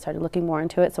problem, and I started looking more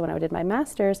into it. So when I did my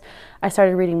master's, I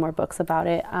started reading more books about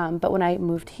it. But when I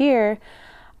moved here,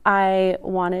 I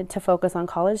wanted to focus on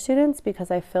college students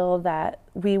because I feel that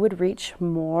we would reach a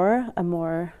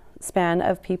more span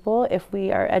of people if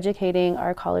we are educating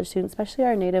our college students, especially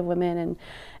our Native women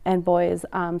and boys,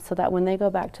 so that when they go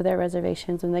back to their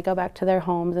reservations, when they go back to their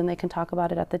homes, and they can talk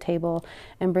about it at the table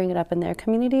and bring it up in their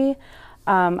community.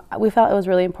 We felt it was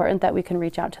really important that we can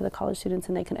reach out to the college students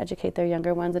and they can educate their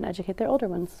younger ones and educate their older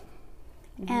ones.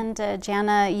 And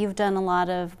Jana, you've done a lot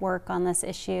of work on this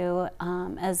issue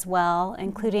as well,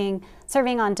 including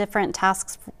serving on different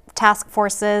task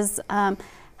forces.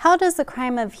 How does the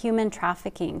crime of human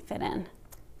trafficking fit in?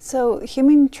 So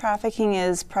human trafficking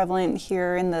is prevalent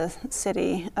here in the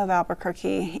city of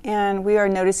Albuquerque, and we are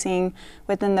noticing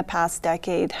within the past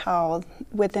decade how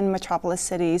within metropolis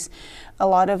cities, a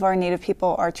lot of our Native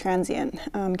people are transient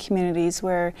communities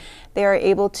where they are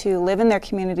able to live in their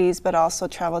communities but also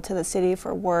travel to the city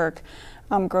for work,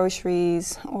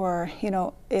 groceries, or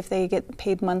if they get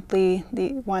paid monthly,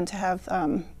 they want to have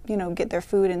get their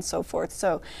food and so forth.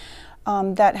 So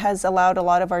that has allowed a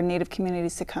lot of our Native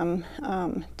communities to come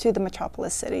to the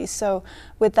metropolis cities. So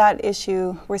with that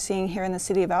issue, we're seeing here in the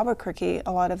city of Albuquerque,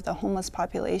 a lot of the homeless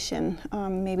population,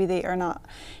 maybe they are not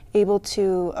able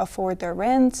to afford their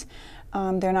rent,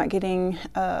 They're not getting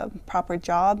a proper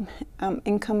job,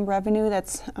 income revenue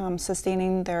that's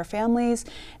sustaining their families.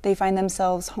 They find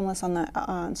themselves homeless on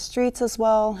the streets as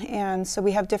well. And so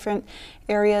we have different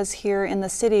areas here in the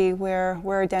city where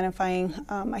we're identifying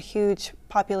a huge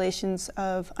populations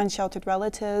of unsheltered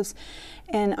relatives.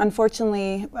 And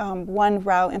unfortunately, one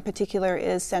route in particular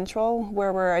is Central,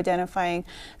 where we're identifying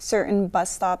certain bus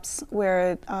stops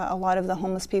where a lot of the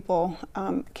homeless people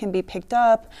can be picked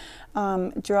up.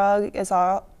 Drug is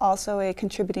also a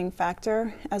contributing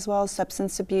factor, as well as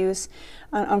substance abuse.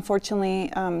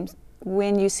 Unfortunately,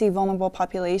 when you see vulnerable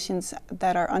populations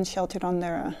that are unsheltered on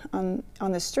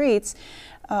the streets,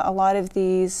 a lot of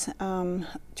these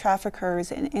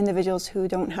traffickers and individuals who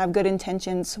don't have good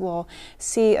intentions will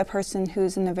see a person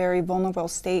who's in a very vulnerable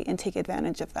state and take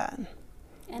advantage of that.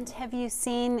 And have you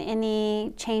seen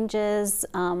any changes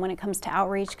when it comes to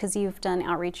outreach, because you've done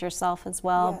outreach yourself as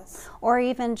well, Yes. or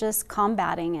even just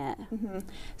combating it? Mm-hmm.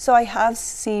 So I have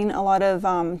seen a lot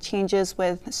of changes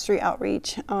with street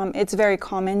outreach. It's very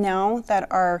common now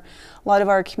that a lot of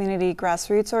our community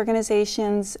grassroots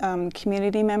organizations,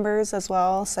 community members as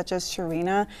well, such as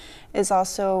Sharina, is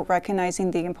also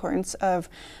recognizing the importance of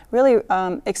really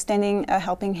extending a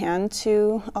helping hand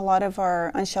to a lot of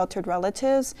our unsheltered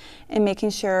relatives and making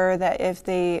sure that if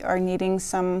they are needing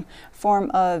some form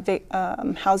of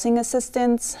housing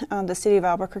assistance, the city of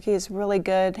Albuquerque is really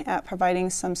good at providing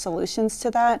some solutions to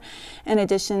that. In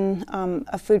addition,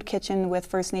 a food kitchen with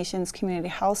First Nations Community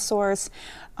House Source,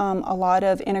 a lot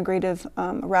of integrative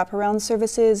wraparound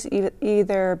services,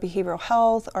 either behavioral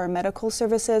health or medical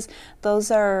services.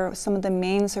 Those are some of the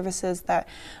main services that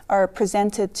are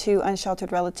presented to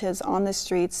unsheltered relatives on the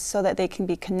streets so that they can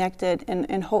be connected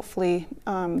and hopefully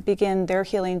begin their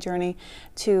healing journey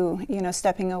to,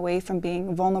 stepping away from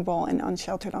being vulnerable and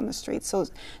unsheltered on the streets. So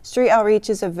street outreach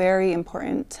is a very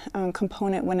important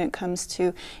component when it comes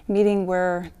to meeting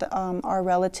where our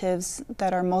relatives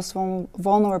that are most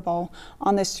vulnerable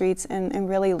on the streets and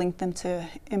really link them to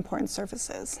important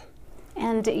services.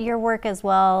 And your work as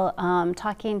well,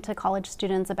 talking to college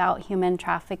students about human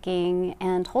trafficking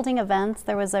and holding events.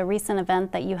 There was a recent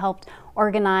event that you helped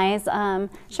organize.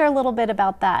 Share a little bit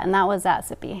about that, and that was at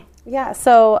SIPI. Yeah,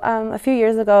 so a few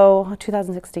years ago,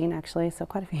 2016 actually, so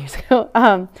quite a few years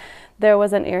ago, there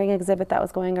was an earring exhibit that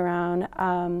was going around,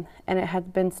 and it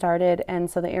had been started, and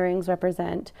so the earrings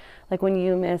represent, like when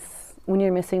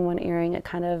you're missing one earring, it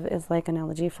kind of is like an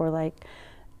analogy for like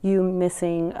you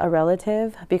missing a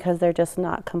relative because they're just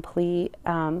not complete.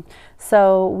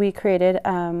 So we created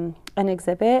an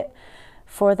exhibit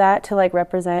for that to like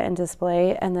represent and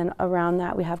display, and then around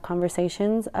that we have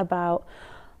conversations about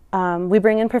we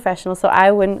bring in professionals, so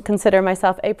I wouldn't consider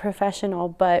myself a professional,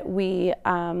 but we,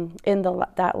 in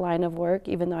that line of work,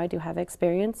 even though I do have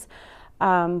experience,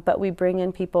 but we bring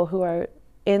in people who are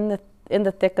in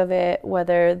the thick of it,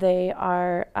 whether they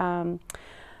are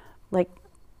like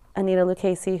Anita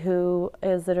Lucchese, who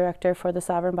is the director for the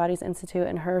Sovereign Bodies Institute,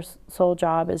 and her sole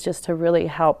job is just to really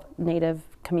help Native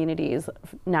communities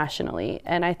nationally,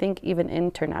 and I think even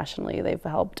internationally they've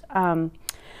helped.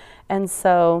 And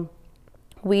so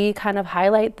we kind of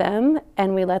highlight them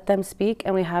and we let them speak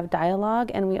and we have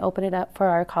dialogue and we open it up for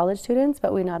our college students,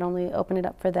 but we not only open it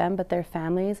up for them, but their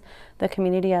families, the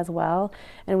community as well.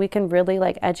 And we can really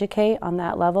like educate on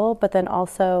that level, but then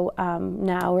also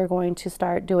now we're going to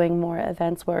start doing more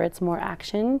events where it's more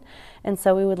action. And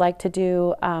so we would like to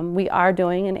do, we are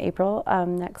doing in April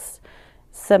next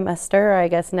semester, or I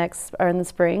guess or in the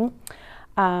spring.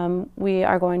 We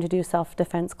are going to do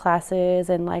self-defense classes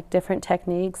and like different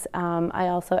techniques. I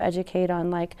also educate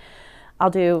on like, I'll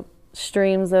do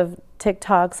streams of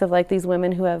TikToks of like these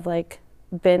women who have like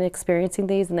been experiencing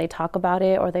these and they talk about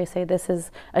it, or they say this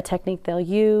is a technique they'll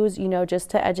use,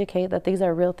 just to educate that these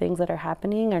are real things that are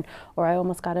happening, or I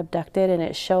almost got abducted, and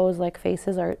it shows like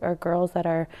faces or girls that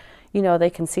are, they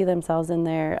can see themselves in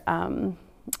their,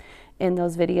 in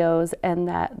those videos, and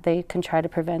that they can try to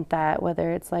prevent that,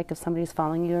 whether it's like if somebody's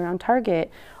following you around Target,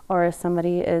 or if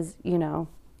somebody is,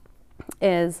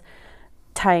 is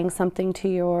tying something to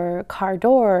your car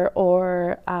door,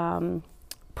 or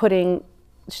putting,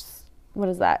 what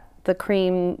is that,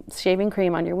 the shaving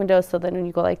cream on your window, so then when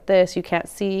you go like this, you can't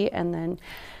see, and then,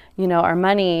 our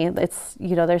money, it's,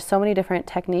 there's so many different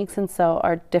techniques, and so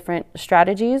our different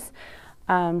strategies,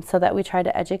 so that we try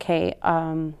to educate,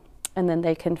 and then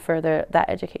they can further that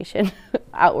education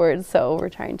outwards. So we're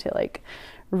trying to like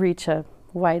reach a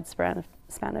wide span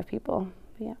of people.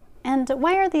 Yeah. And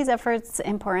why are these efforts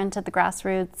important at the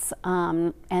grassroots?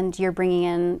 And you're bringing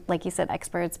in, like you said,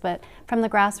 experts, but from the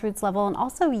grassroots level and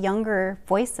also younger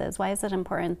voices. Why is it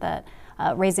important that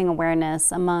raising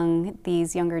awareness among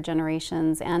these younger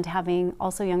generations and having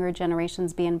also younger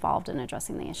generations be involved in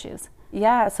addressing the issues?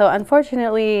 Yeah, so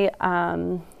unfortunately,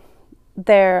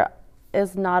 there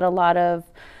is not a lot of,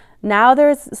 now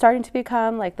there's starting to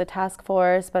become like the task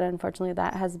force, but unfortunately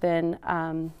that has been,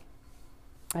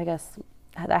 I guess,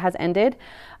 that has ended.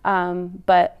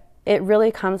 But it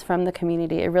really comes from the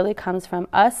community. It really comes from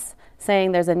us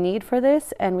saying there's a need for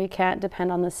this and we can't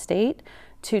depend on the state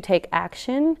to take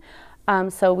action.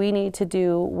 So we need to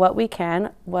do what we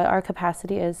can, what our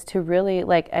capacity is to really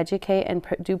like educate and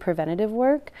do preventative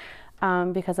work,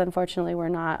 because unfortunately we're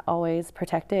not always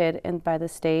protected by the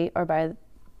state or by,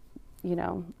 you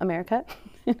know, America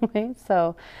in a way.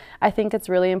 So I think it's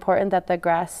really important that the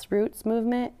grassroots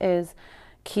movement is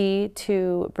key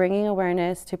to bringing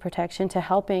awareness, to protection, to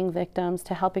helping victims,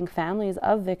 to helping families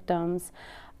of victims.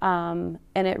 And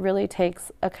it really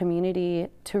takes a community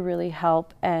to really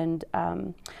help and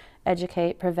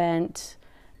educate, prevent,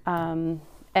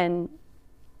 and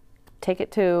take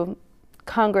it to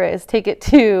Congress, take it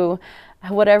to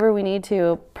whatever we need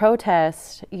to,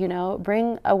 protest, you know,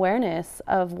 bring awareness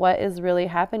of what is really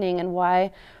happening and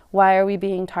why are we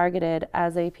being targeted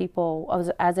as a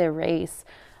people, as a race.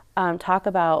 Talk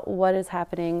about what is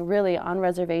happening really on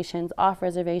reservations, off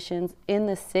reservations, in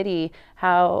the city.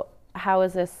 How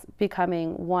is this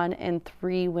becoming 1 in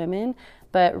 3 women?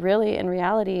 But really, in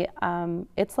reality,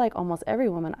 it's like almost every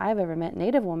woman I've ever met,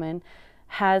 Native woman,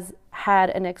 has had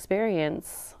an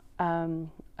experience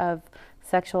of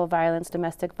sexual violence,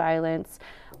 domestic violence,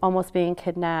 almost being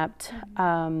kidnapped,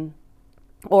 or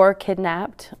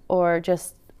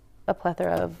just a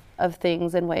plethora of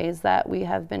things and ways that we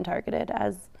have been targeted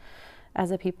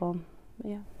as a people.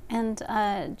 Yeah. And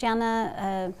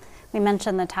Jana, we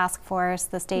mentioned the task force.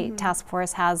 The state task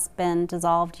force has been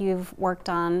dissolved. You've worked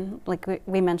on, like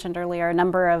we mentioned earlier, a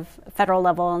number of federal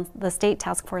level and the state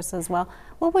task force as well.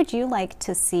 What would you like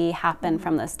to see happen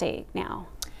from the state now?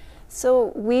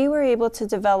 So we were able to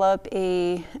develop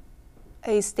a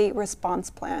state response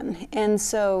plan, and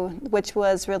so which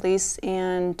was released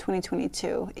in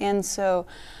 2022. And so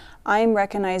I'm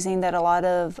recognizing that a lot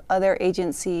of other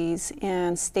agencies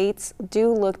and states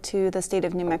do look to the state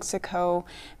of New Mexico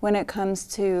when it comes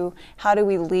to how do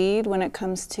we lead when it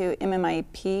comes to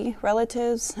MMIP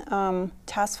relatives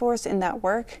task force in that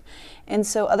work. And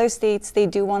so other states, they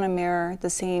do want to mirror the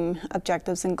same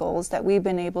objectives and goals that we've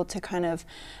been able to kind of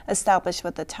establish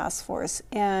with the task force.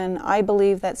 And I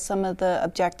believe that some of the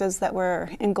objectives that were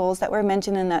and goals that were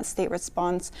mentioned in that state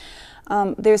response,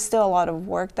 there's still a lot of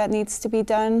work that needs to be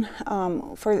done.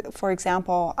 For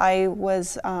example, I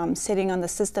was sitting on the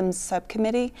systems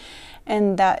subcommittee,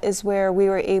 and that is where we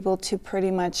were able to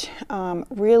pretty much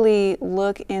really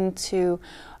look into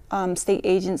state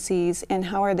agencies and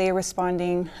how are they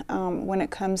responding when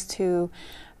it comes to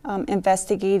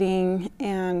investigating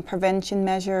and prevention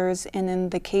measures, and in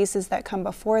the cases that come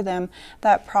before them,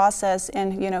 that process,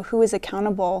 and who is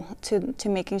accountable to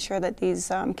making sure that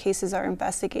these cases are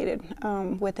investigated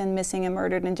within missing and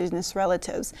murdered Indigenous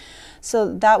relatives.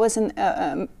 So that was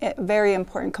a very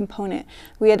important component.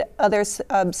 We had other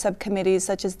subcommittees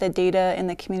such as the data and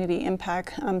the community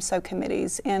impact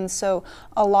subcommittees, and so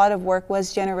a lot of work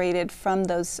was generated from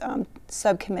those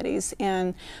subcommittees,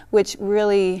 and which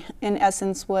really in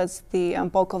essence was the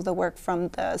bulk of the work from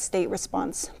the state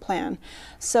response plan.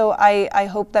 So I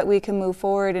hope that we can move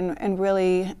forward and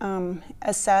really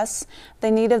assess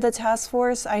the need of the task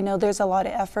force. I know there's a lot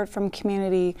of effort from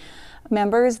community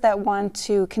members that want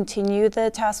to continue the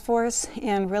task force,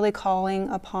 and really calling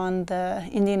upon the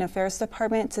Indian Affairs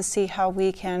Department to see how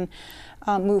we can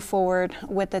move forward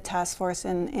with the task force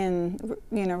and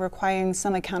requiring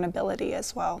some accountability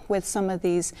as well with some of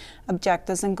these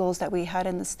objectives and goals that we had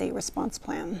in the state response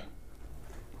plan.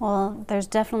 Well, there's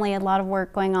definitely a lot of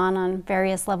work going on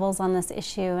various levels on this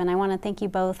issue, and I want to thank you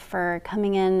both for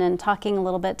coming in and talking a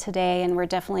little bit today, and we're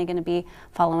definitely going to be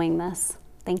following this.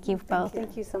 Thank you both.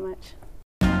 Thank you so much.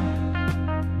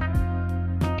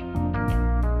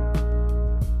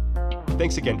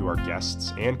 Thanks again to our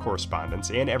guests and correspondents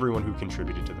and everyone who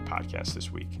contributed to the podcast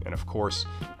this week. And of course,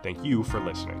 thank you for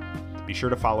listening. Be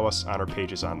sure to follow us on our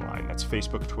pages online. That's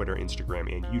Facebook, Twitter,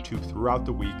 Instagram, and YouTube throughout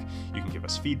the week. You can give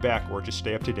us feedback or just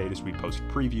stay up to date as we post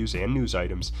previews and news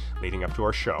items leading up to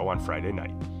our show on Friday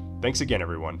night. Thanks again,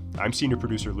 everyone. I'm Senior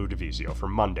Producer Lou DeVizio for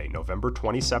Monday, November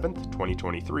 27th,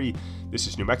 2023. This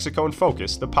is New Mexico in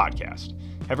Focus, the podcast.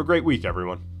 Have a great week,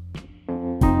 everyone.